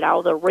tree, get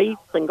all the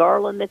wreaths and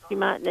garland that you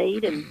might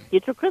need, and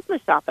get your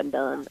Christmas shopping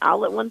done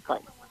all at one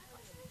place.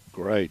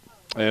 Great.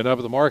 And up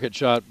at the market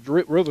shop,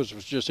 Rufus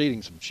was just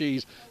eating some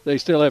cheese. They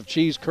still have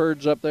cheese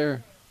curds up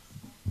there?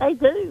 They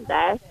do. The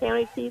Ashe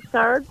County cheese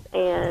curds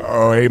and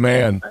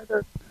amen.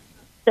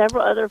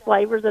 Several other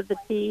flavors of the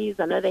cheese.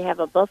 I know they have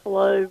a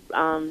buffalo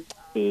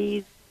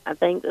cheese. I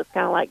think it's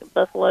kind of like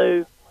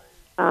buffalo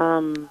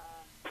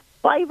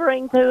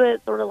flavoring to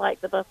it, sort of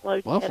like the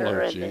buffalo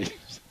cheddar.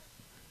 Cheese.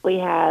 We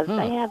have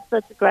they have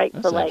such a great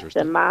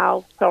selection,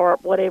 mild,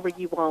 sharp, whatever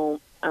you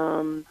want.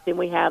 Then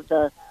we have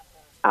the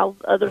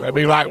other.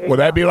 Would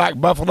that be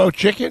like buffalo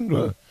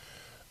chicken?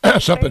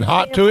 Something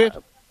hot to it?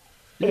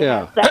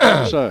 Yeah.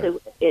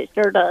 It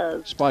sure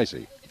does.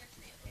 Spicy.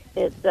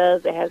 It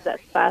does. It has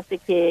that spicy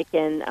kick,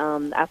 and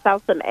I saw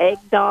some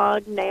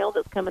eggnog now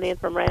that's coming in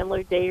from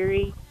Ramloo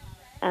Dairy.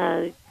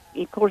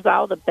 Of course,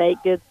 all the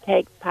baked goods,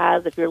 cakes,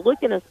 pies. If you're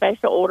looking a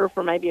special order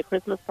for maybe a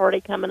Christmas party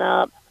coming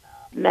up,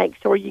 make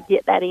sure you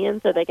get that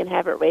in so they can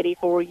have it ready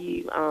for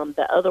you.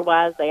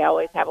 Otherwise, they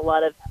always have a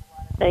lot of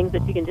things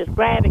that you can just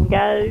grab and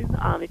go.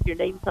 If you're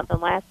needing something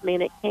last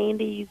minute,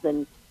 candies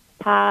and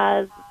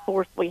pies. Of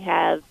course, we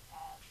have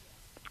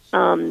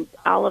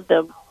all of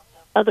the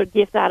other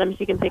gift items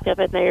you can pick up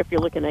in there. If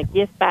you're looking at a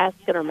gift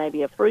basket or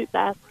maybe a fruit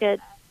basket,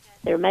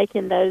 they're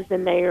making those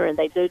in there, and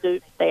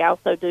they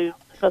also do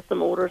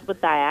custom orders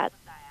with that.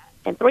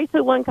 And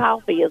 321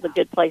 Coffee is a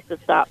good place to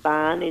stop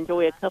by and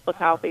enjoy a cup of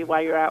coffee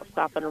while you're out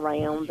shopping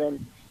around. And,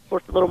 of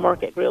course, the Little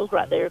Market Grill's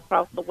right there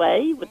across the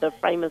way with the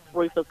famous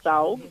Rufus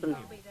dogs and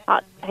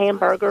hot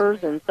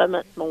hamburgers and so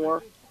much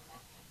more.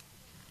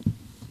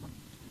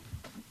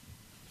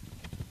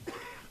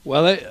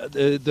 Well,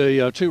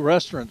 the three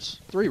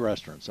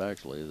restaurants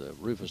actually, the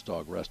Rufus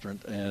Dog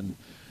Restaurant and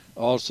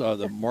also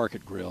the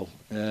Market Grill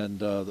and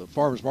the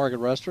Farmers Market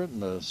Restaurant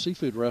and the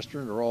Seafood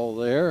Restaurant are all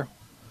there.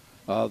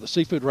 The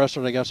Seafood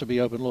Restaurant, I guess, will be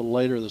open a little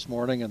later this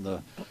morning, and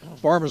the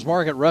Farmers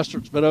Market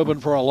Restaurant's been open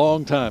for a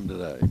long time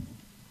today.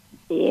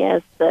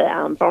 Yes,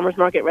 the Farmers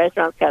Market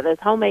Restaurant's got those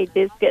homemade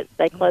biscuits.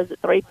 They close at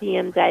 3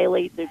 p.m.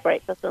 daily through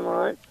breakfast and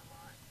lunch.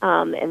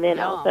 And then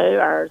also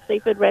our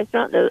seafood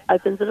restaurant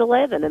opens at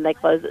 11, and they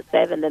close at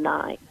 7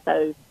 tonight.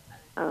 So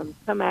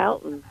come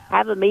out and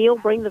have a meal,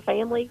 bring the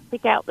family,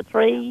 pick out the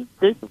tree,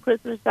 do some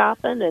Christmas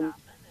shopping, and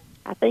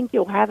I think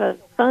you'll have a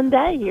fun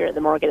day here at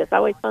the market. It's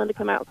always fun to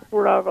come out and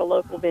support all of our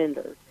local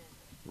vendors.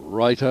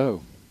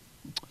 Righto.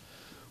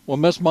 Well,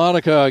 Miss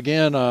Monica,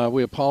 again,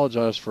 we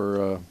apologize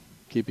for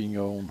keeping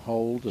you on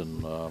hold,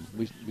 and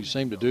we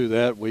seem to do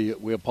that.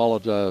 We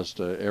apologize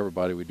to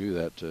everybody we do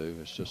that to.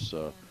 It's just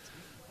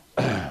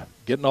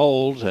getting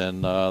old,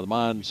 and the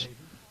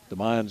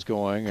mind's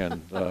going,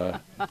 and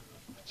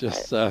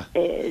just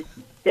it's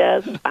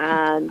just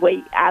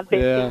fine. I've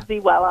been busy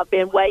while I've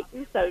been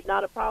waiting, so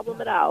not a problem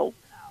at all.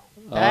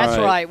 That's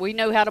right. We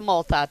know how to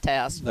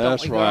multitask.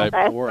 That's right.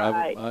 That's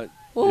right.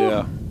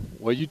 Yeah.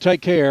 Well, you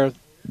take care.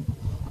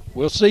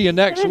 We'll see you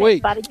next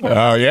week.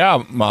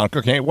 Yeah,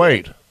 Monica, can't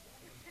wait.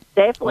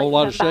 Definitely. A whole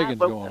lot of shaking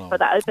going on. For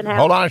the open house.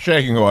 Whole lot of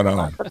shaking going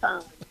on.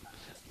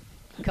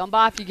 Come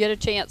by if you get a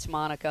chance,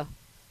 Monica.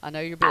 I know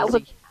you're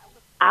busy.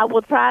 I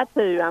will try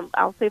to.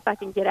 I'll see if I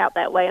can get out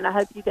that way, and I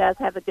hope you guys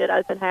have a good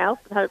open house,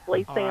 and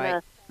hopefully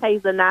Santa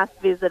pays a nice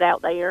visit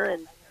out there.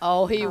 And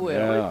he will.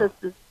 Yeah.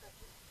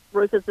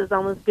 Rufus is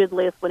on his good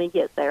list when he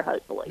gets there,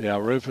 hopefully. Yeah,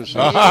 Rufus.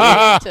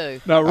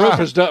 Too. No,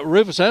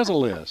 Rufus has a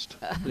list.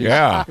 He's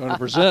yeah. going to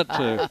present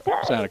to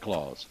Santa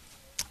Claus.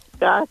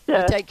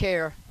 Gotcha. Take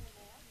care.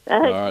 All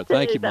right.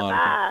 Thank you,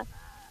 Monica.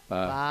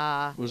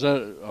 Bye. Was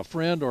that a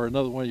friend or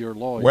another one of your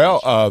lawyers?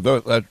 Well,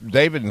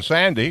 David and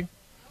Sandy,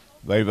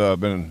 they've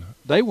been.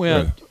 They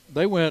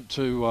went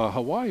to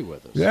Hawaii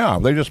with us. Yeah,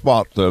 they just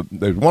bought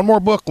there's one more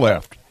book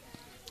left.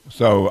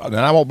 So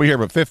then I won't be here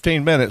for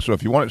 15 minutes. So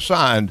if you want it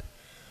signed,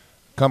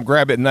 come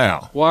grab it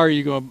now. Why are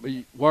you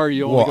only going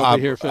to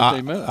be here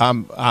 15 minutes?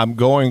 I'm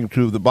going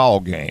to the ball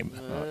game.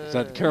 Is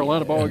that the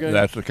Carolina ball game?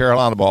 That's the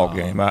Carolina ball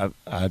game. I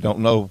don't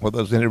know whether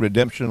there's any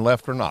redemption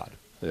left or not.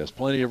 There's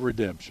plenty of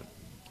redemption.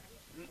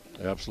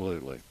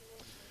 Absolutely.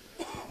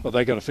 Are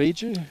they going to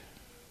feed you?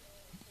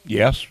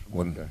 Yes.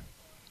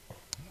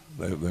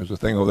 There's a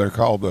thing over there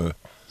called the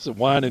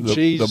wine and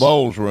cheese. The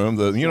bowls room.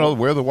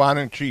 We're the wine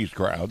and cheese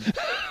crowd.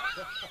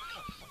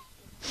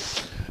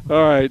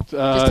 All right.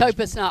 Just hope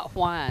it's not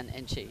wine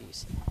and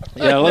cheese.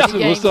 Yeah, let's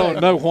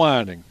no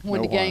whining.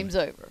 When the game's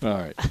over. All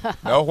right.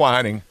 No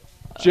whining.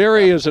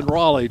 Jerry is in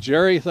Raleigh.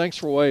 Jerry, thanks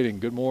for waiting.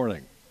 Good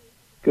morning.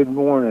 Good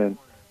morning.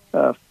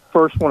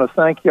 First, want to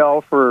thank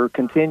y'all for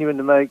continuing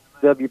to make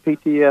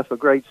WPTF a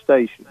great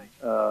station.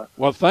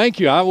 Well, thank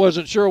you. I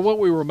wasn't sure what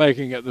we were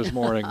making it this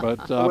morning,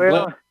 but I'm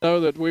glad to know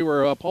that we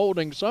were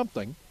upholding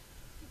something.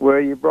 Well,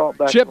 you brought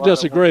back Chip a lot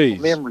disagrees.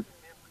 of memories.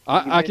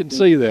 I can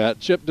see that.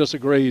 Chip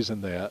disagrees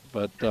in that,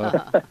 but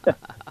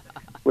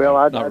well,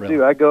 I really.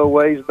 do. I go a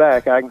ways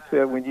back. I can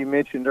say when you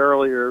mentioned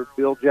earlier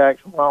Bill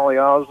Jackson, Wally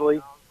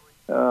Osley,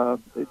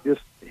 it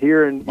just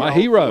hearing my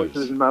heroes.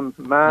 Voices, my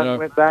mind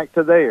went back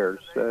to theirs.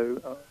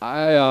 So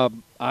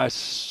I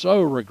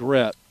so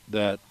regret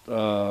that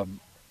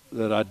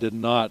that I did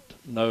not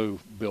know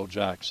Bill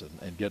Jackson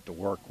and get to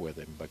work with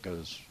him,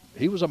 because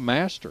he was a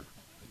master.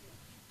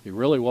 He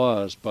really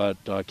was, but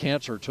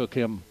cancer took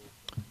him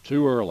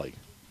too early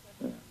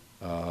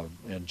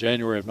in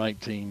January of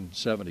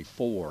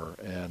 1974,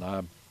 and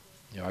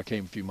I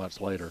came a few months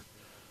later,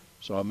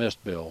 so I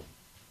missed Bill.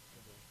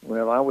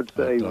 Well, I would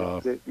say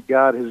that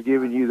God has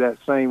given you that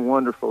same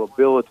wonderful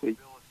ability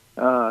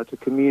to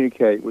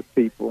communicate with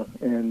people,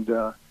 and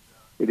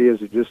it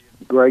is just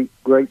great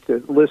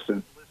to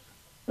listen.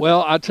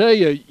 Well, I tell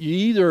you,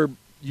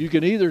 you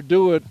can either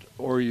do it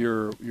or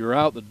you're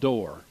out the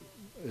door.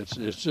 It's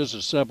just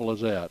as simple as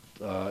that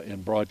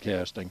in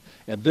broadcasting.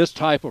 And this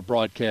type of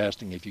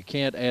broadcasting, if you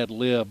can't ad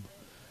lib,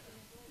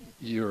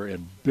 you're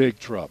in big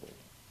trouble.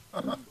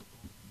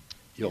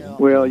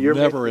 You'll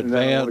never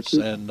advance,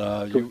 and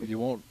you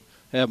won't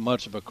have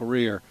much of a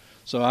career.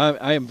 So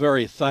I am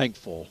very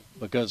thankful,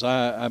 because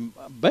I'm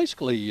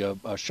basically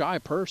a shy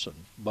person,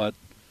 but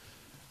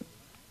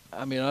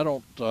I mean, I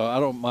don't.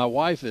 My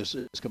wife is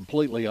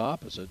completely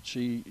opposite.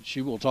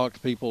 She will talk to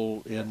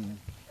people in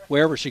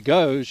wherever she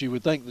goes. You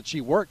would think that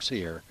she works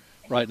here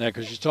right now,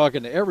 because she's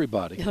talking to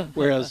everybody,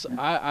 whereas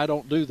I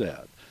don't do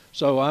that.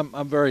 So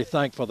I'm very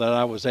thankful that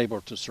I was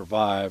able to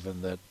survive,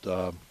 and that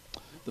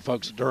the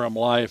folks at Durham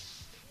Life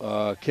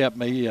kept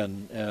me,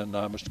 and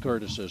Mr.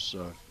 Curtis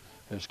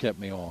has kept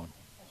me on.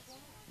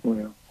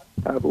 Well,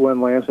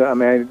 one last. I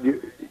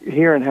mean,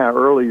 hearing how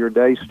early your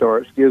day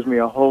starts gives me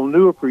a whole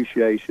new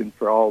appreciation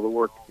for all the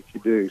work that you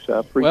do. So I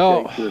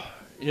appreciate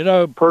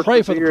your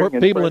pray for the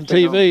people in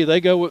TV.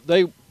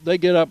 They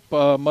get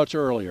up much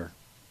earlier.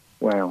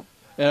 Wow.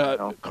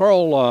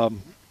 Carl,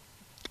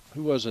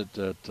 who was it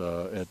at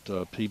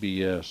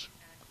PBS?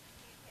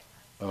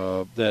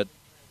 That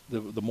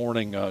the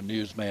morning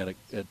newsman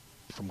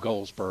from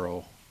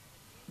Goldsboro,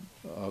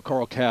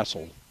 Carl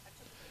Castle,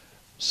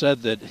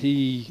 said that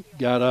he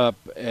got up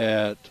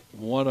at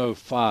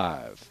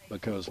 1:05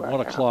 because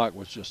 1 o'clock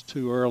was just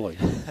too early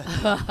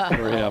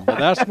for him. But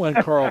that's when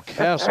Carl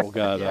Castle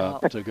got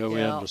up to go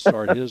in to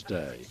start his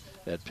day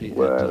at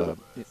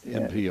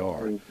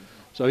NPR.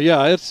 So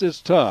yeah, it's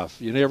tough.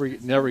 You never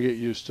get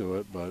used to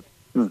it, but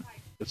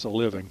it's a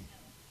living.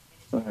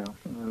 Well,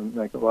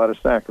 make a lot of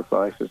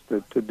sacrifices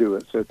to do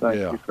it. So thank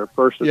you for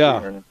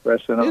persevering and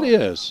pressing on. It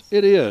is.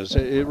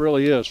 It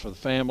really is, for the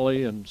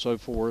family and so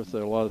forth.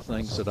 There are a lot of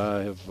things that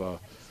I have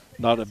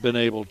not have been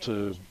able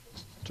to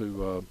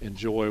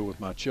enjoy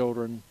with my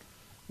children.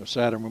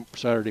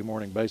 Saturday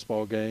morning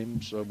baseball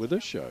games with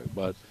this show.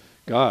 But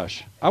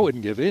gosh, I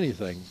wouldn't give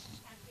anything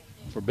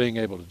for being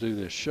able to do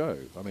this show.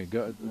 I mean,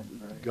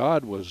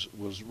 God was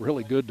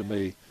really good to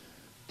me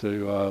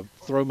to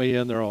throw me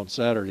in there on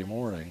Saturday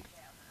morning.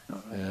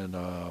 And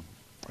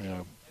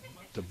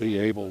to be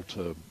able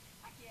to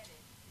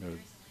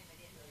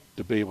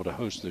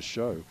host this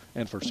show,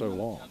 and for so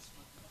long.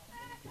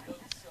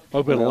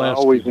 Hope it'll last. I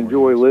always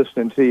enjoy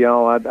listening to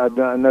y'all.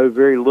 I know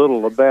very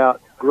little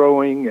about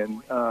growing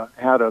and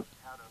how to.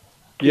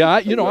 Yeah,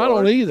 I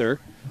don't either.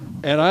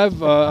 And I've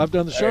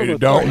done the show. Hey,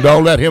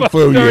 don't let him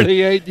fool you.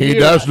 38 years. He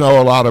does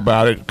know a lot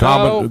about it.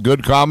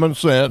 Good common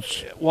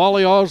sense.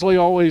 Wally Osley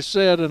always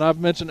said, and I've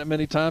mentioned it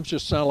many times,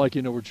 just sound like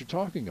you know what you're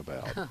talking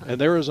about. And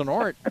there is an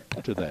art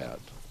to that.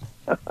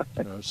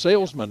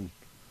 Salesmen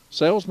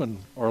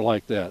are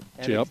like that,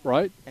 Chip,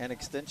 right? And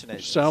extension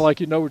agents. You sound like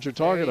you know what you're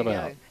talking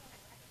about.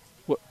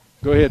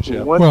 Go ahead,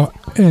 Chip. Well,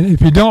 and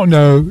if you don't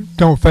know,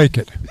 don't fake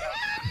it.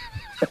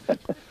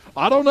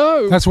 I don't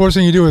know. That's the worst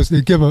thing you do, is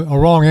you give a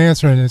wrong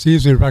answer, and it's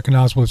easily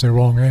recognizable as a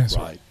wrong answer.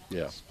 Right.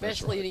 Yeah.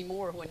 Especially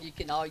anymore when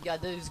all you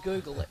got to do is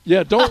Google it.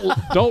 Yeah. Don't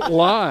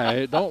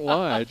lie. Don't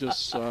lie.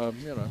 Just at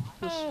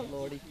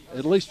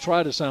least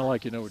try to sound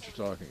like you know what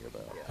you're talking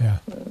about. Yeah.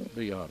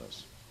 Be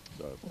honest.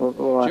 So,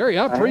 well, Jerry,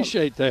 I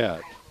appreciate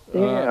that.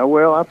 Yeah,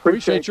 well, I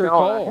appreciate your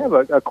call. I have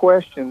a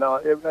question.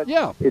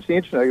 It's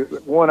interesting.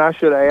 One I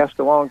should have asked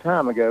a long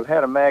time ago. I've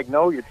had a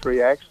magnolia tree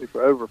actually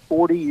for over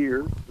 40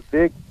 years.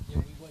 A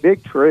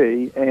big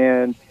tree,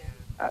 and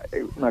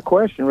my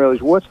question really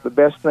is, what's the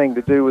best thing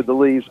to do with the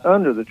leaves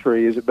under the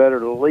tree? Is it better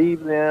to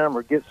leave them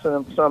or get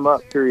some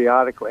up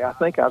periodically? I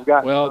think I've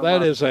got. Well,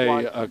 that is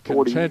a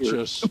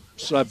contentious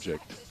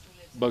subject,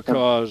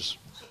 because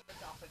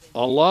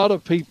a lot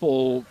of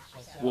people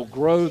will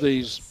grow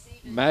these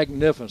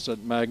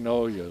magnificent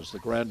magnolias, the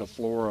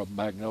grandiflora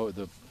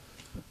magnolia,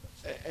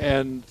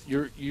 and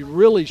you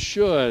really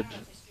should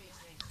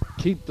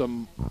keep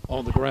them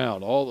on the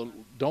ground.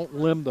 Don't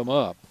limb them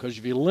up, because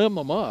if you limb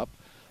them up,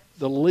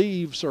 the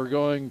leaves are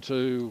going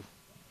to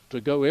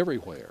go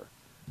everywhere.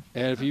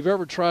 And if you've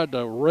ever tried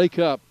to rake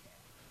up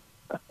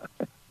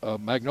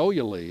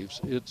magnolia leaves,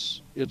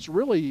 it's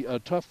really a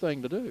tough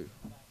thing to do.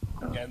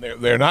 And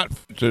they're not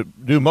to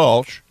do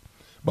mulch,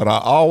 but I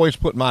always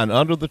put mine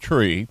under the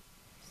tree.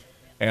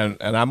 And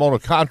I'm going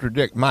to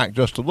contradict Mike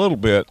just a little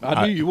bit.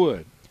 I knew you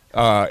would.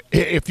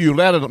 If you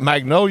let a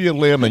magnolia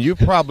limb, and you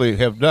probably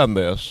have done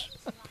this,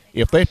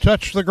 if they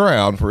touch the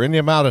ground for any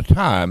amount of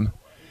time,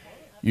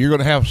 you're going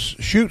to have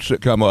shoots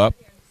that come up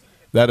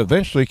that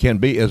eventually can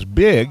be as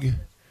big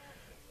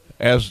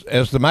as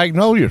the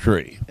magnolia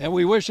tree. And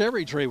we wish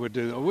every tree would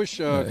do that. I wish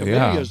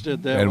camellias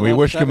did that. And we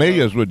wish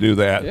camellias would do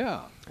that.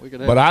 Yeah. We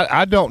could have but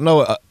I don't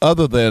know, I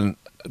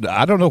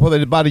don't know whether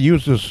anybody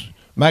uses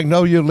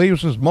magnolia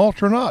leaves as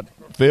mulch or not.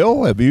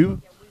 Phil, have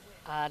you?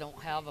 I don't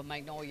have a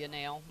magnolia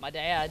now. My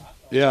dad.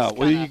 Yeah,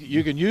 well,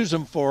 you can use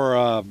them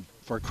for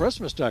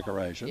Christmas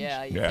decorations.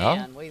 Yeah, you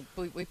can.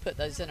 We put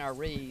those in our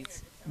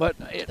wreaths. But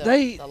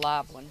the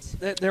live ones.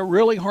 They're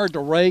really hard to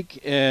rake,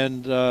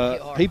 and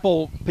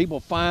people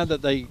find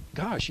that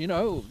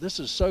this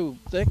is so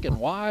thick and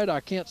wide, I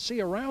can't see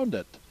around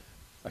it.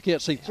 I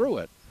can't see through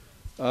it.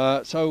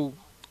 So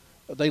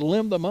they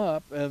limb them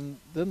up, and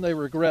then they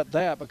regret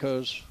that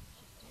because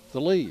the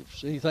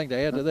leaves. Anything to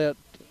add to that?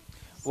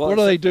 Well, what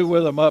do they do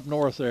with them up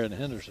north there in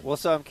Henderson? Well,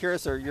 so I'm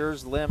curious, are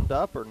yours limbed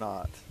up or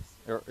not?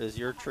 Or is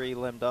your tree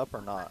limbed up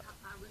or not?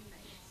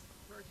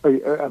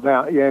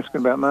 You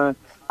asking about mine?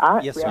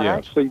 Yes, sir.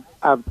 Actually,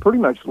 I've pretty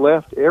much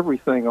left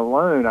everything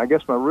alone. I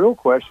guess my real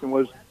question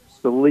was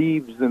the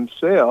leaves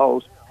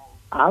themselves.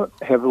 I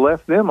have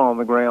left them on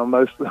the ground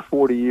most of the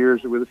 40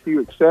 years, with a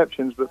few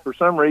exceptions. But for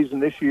some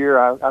reason this year,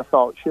 I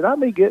thought, should I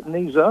be getting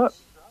these up?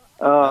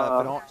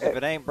 If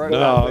it ain't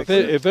broken,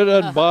 if it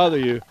doesn't bother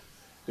you.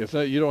 If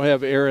you don't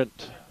have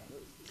errant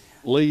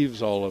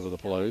leaves all over the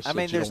place. I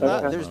mean, there's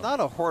not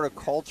a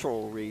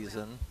horticultural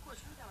reason.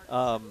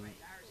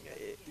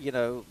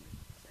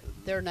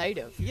 They're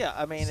native. Yeah,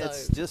 I mean,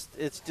 it's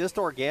just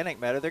organic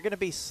matter. They're going to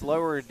be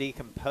slower to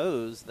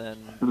decompose than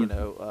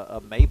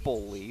a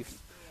maple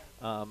leaf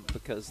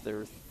because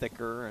they're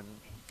thicker and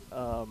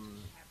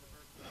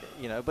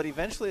but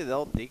eventually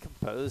they'll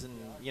decompose and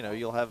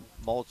you'll have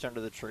mulch under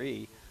the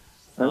tree.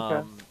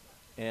 Okay.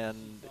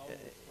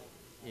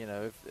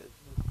 If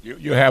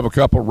you have a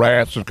couple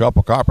rats and a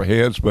couple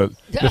copperheads, but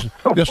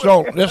just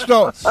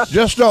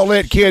don't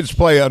let kids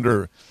play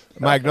under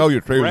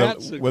magnolia tree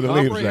with the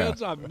leaves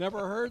out. I've never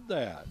heard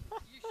that.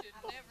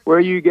 Well,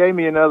 you gave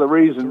me another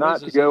reason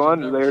not to go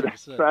under there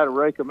to try to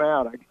rake them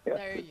out, I guess.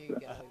 There you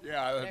go.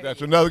 Yeah,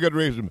 that's another good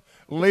reason.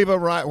 Leave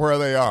them right where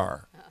they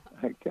are.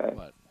 Okay.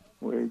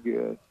 Very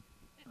good.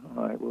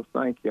 All right. Well,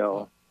 thank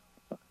y'all.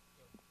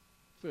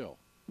 Phil.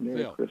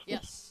 Merry Christmas.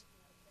 Yes.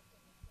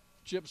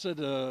 Chip said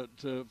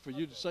for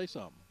you to say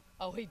something.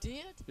 Oh, he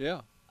did?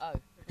 Yeah. Oh.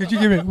 Could you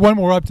give me one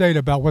more update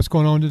about what's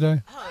going on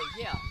today? Oh,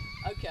 yeah.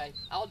 Okay,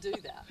 I'll do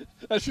that.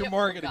 That's your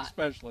marketing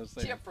specialist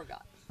there. Chip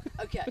forgot.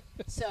 Okay,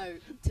 so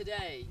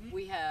today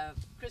we have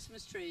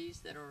Christmas trees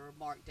that are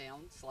marked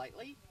down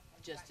slightly,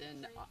 just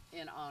in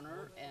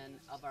honor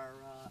of our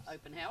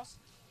open house.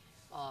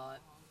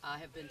 I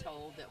have been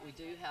told that we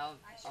do have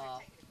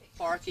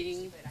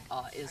parking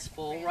is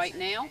full right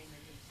now.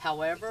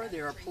 However,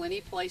 there are plenty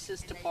of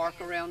places to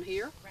park around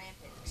here.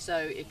 So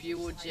if you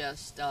would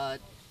just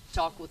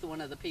talk with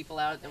one of the people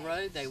out at the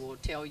road, they will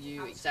tell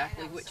you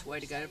exactly which way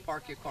to go to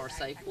park your car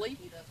safely.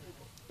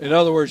 In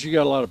other words, you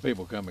got a lot of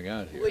people coming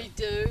out here. We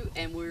do,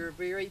 and we're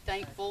very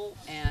thankful.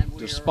 And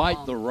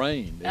despite the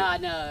rain. I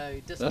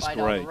know, despite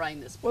all the rain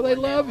that's pouring Well, they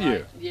love down, you.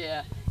 Right?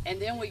 Yeah,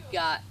 and then we've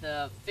got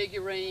the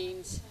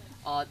figurines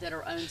that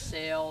are on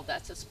sale.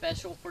 That's a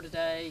special for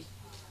today.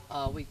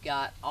 We've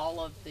got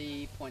all of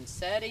the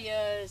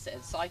poinsettias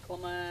and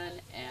cyclamen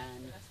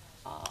and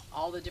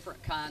all the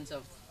different kinds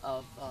of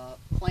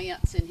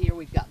plants in here.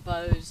 We've got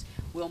bows.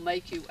 We'll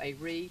make you a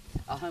wreath,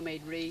 a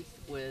homemade wreath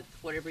with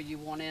whatever you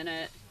want in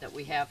it that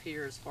we have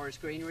here as far as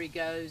greenery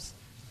goes.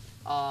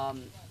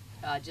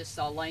 I just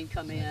saw Lane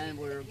come in.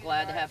 We're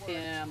glad to have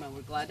him, and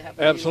we're glad to have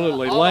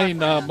Absolutely. Lane,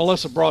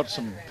 Melissa brought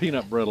some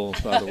peanut brittle,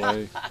 by the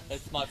way.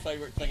 That's my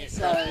favorite thing.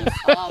 So,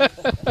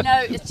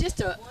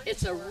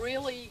 it's a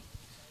really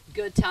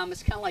good time.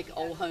 It's kind of like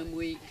Old Home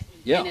Week.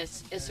 Yeah. And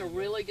it's a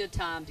really good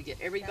time to get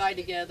everybody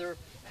together,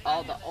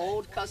 all the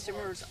old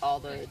customers, all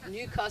the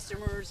new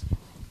customers.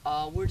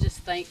 We're just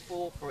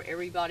thankful for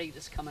everybody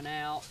that's coming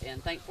out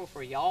and thankful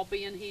for y'all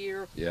being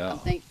here. Yeah. I'm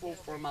thankful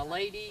for my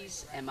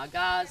ladies and my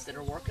guys that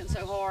are working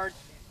so hard.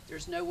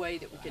 There's no way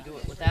that we could do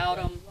it without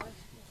them.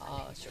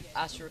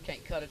 I sure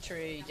can't cut a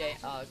tree.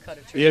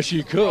 Yes,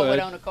 you could. Roll it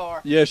on a car.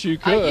 Yes, you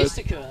could. I used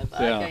to could,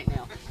 but yeah. I can't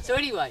now. So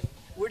anyway,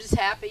 we're just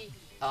happy.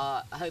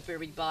 I hope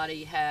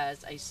everybody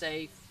has a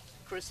safe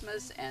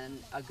Christmas and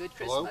a good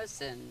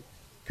Christmas. And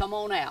come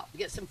on out,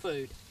 get some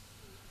food.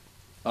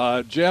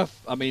 Chip,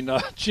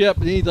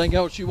 anything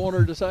else you want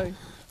her to say?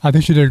 I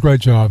think she did a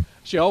great job.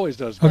 She always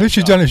does. I think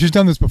she's done it. She's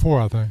done this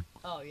before, I think.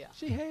 Oh, yeah.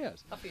 She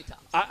has. A few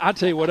times. I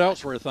tell you what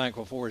else we're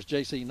thankful for is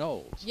J.C.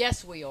 Knowles.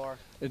 Yes, we are.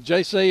 And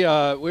J.C.,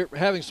 we're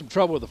having some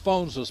trouble with the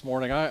phones this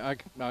morning.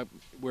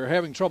 We're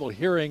having trouble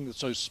hearing,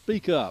 so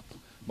speak up,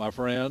 my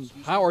friend.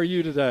 How are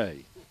you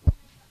today?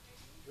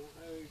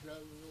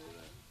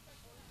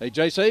 Hey,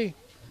 J.C.?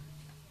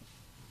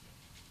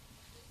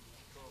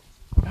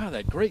 God,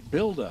 that great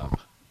build-up.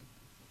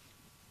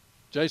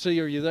 J.C.,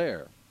 are you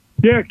there?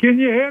 Yeah, can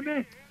you hear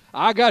me?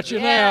 I got you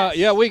now.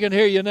 Yeah, we can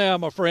hear you now,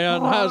 my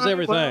friend. How's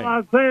everything?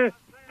 Well, I say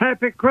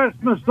happy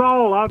Christmas to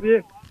all of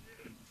you.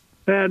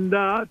 And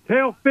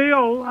tell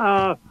Phil,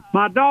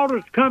 my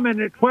daughter's coming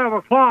at 12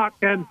 o'clock,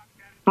 and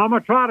I'm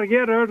going to try to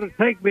get her to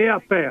take me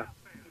up there.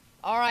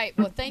 All right.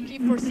 Well, thank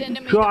you for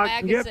sending me so the I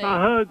magazine. can get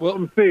my hug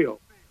from Phil.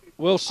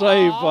 We'll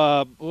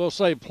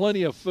save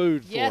plenty of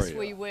food for you. Yes,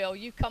 we will.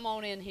 You come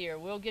on in here.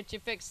 We'll get you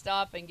fixed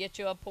up and get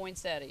you a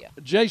poinsettia.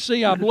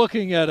 JC, I'm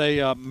looking at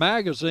a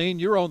magazine.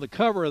 You're on the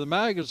cover of the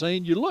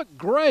magazine. You look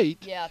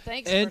great. Yeah,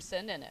 thanks for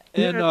sending it.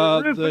 And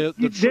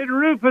did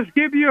Rufus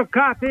give you a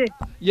copy?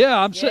 Yeah,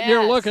 I'm sitting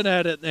here looking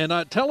at it.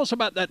 And tell us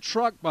about that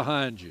truck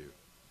behind you.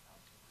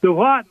 The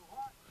what?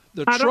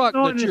 The truck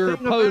that you're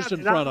posed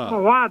in front of. I don't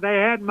know why they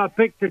had my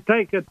picture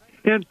taken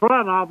in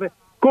front of it.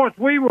 Of course,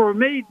 we were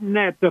meeting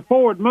at the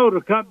Ford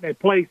Motor Company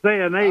place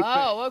there in Apex.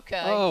 Oh,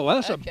 okay. Oh,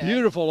 that's a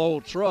beautiful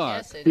old truck.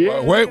 Yes, it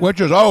is. Wait, which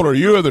is older,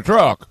 you or the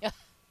truck?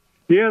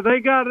 Yeah, they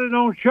got it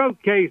on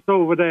showcase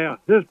over there.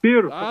 It's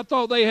beautiful. I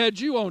thought they had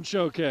you on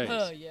showcase.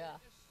 Oh, yeah.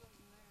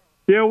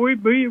 Yeah, we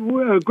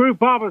a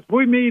group of us,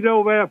 we meet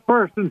over there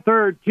first and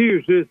third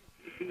Tuesdays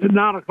at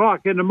 9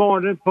 o'clock in the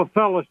morning for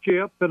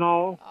fellowship and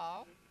all.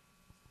 Oh.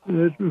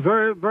 It's a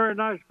very, very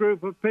nice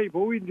group of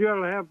people. We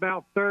generally have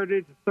about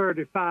 30 to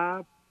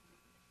 35.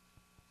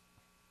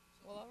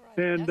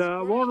 And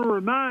I want to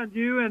remind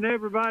you and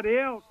everybody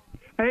else,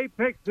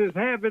 Apex is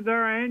having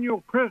their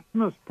annual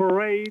Christmas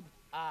parade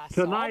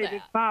tonight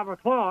at 5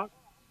 o'clock.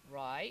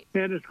 Right.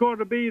 And it's going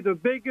to be the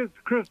biggest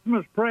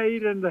Christmas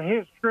parade in the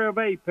history of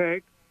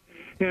Apex.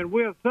 And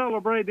we're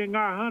celebrating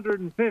our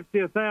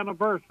 150th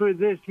anniversary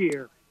this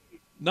year.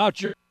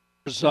 Not yours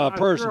I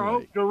personally. sure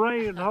hope the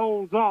rain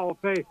holds off.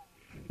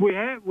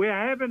 We're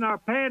having our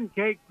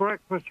pancake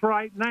breakfast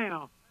right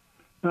now.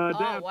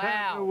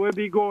 Wow. We'll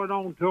be going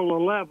on till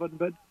 11,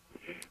 but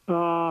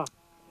the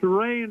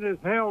rain has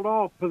held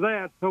off for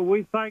that, so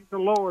we thank the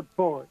Lord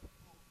for it.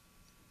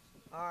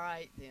 All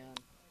right, then.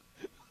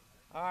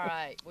 All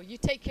right. Well, you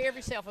take care of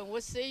yourself, and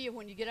we'll see you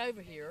when you get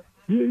over here.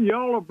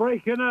 Y'all are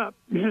breaking up.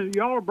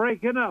 Y'all are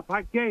breaking up.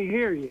 I can't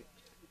hear you.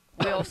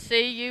 We'll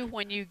see you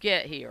when you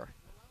get here.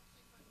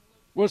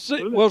 We'll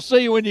see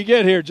you when you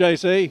get here,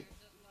 JC.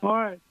 All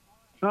right.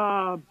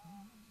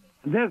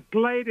 This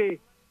lady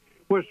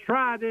was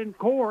tried in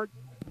court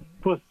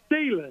for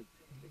stealing.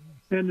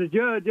 And the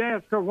judge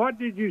asked her, what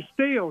did you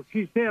steal?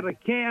 She said, a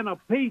can of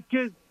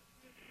peaches.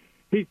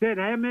 He said,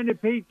 how many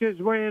peaches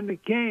were in the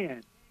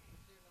can?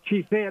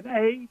 She said,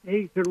 8.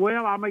 He said,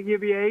 well, I'm going to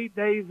give you 8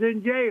 days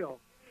in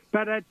jail.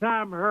 By that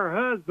time, her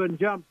husband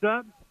jumped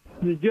up.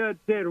 The judge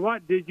said,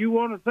 what, did you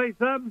want to say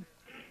something?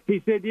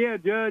 He said, yeah,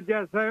 Judge,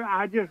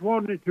 I just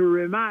wanted to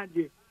remind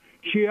you,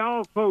 she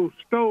also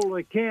stole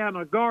a can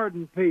of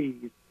garden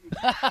peas.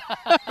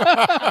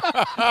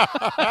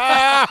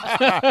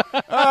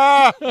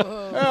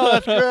 Oh,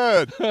 that's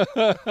good.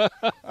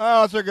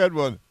 Oh, that's a good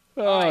one.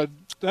 Right.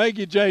 Thank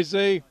you,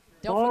 JC.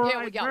 Don't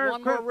forget, we got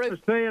one more roof.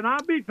 And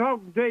I'll be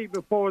talking to you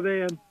before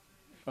then.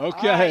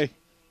 Okay.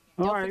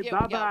 All right, forget,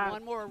 bye-bye. we got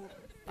one more.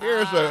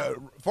 Here's a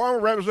former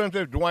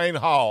Representative Dwayne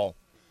Hall.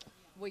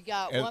 We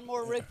got one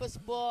more Rufus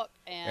book.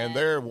 And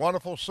their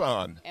wonderful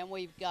son. And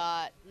we've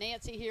got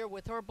Nancy here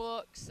with her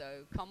book,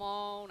 so come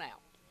on out.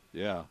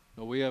 Yeah.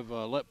 Well, we have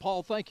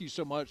Paul, thank you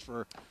so much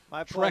for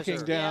my trekking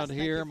pleasure. down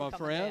here, my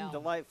friend. Down.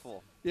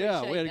 Delightful. Yeah,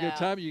 Appreciate we had a good that.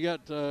 time. You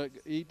got to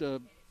eat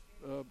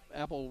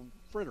apple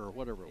fritter or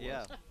whatever it was.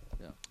 Yeah.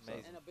 Yeah.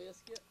 Amazing. And a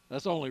biscuit.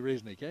 That's the only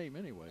reason he came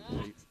anyway,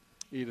 to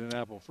eat an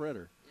apple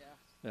fritter.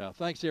 Yeah. Yeah.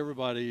 Thanks to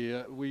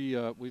everybody.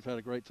 We've had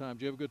a great time.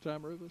 Did you have a good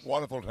time, Rufus?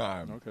 Wonderful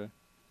time. Okay.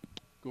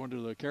 Going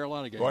to the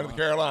Carolina game. Going to the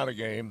Carolina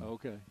game.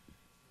 Okay.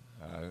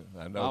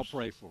 I know. I'll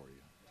pray for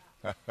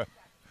you.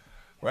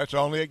 Well, it's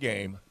only a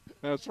game.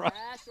 That's right.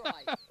 That's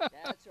right.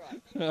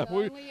 That's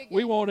right.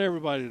 We want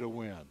everybody to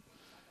win.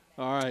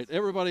 All right.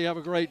 Everybody have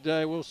a great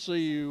day. We'll see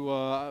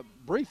you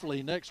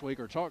briefly next week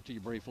or talk to you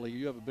briefly.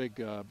 You have a big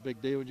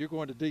deal. You're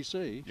going to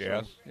D.C.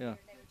 Yes. So, yeah.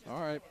 All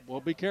right. Well,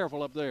 be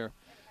careful up there.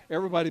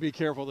 Everybody be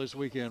careful this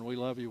weekend. We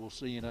love you. We'll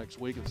see you next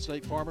week at the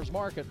State Farmers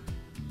Market.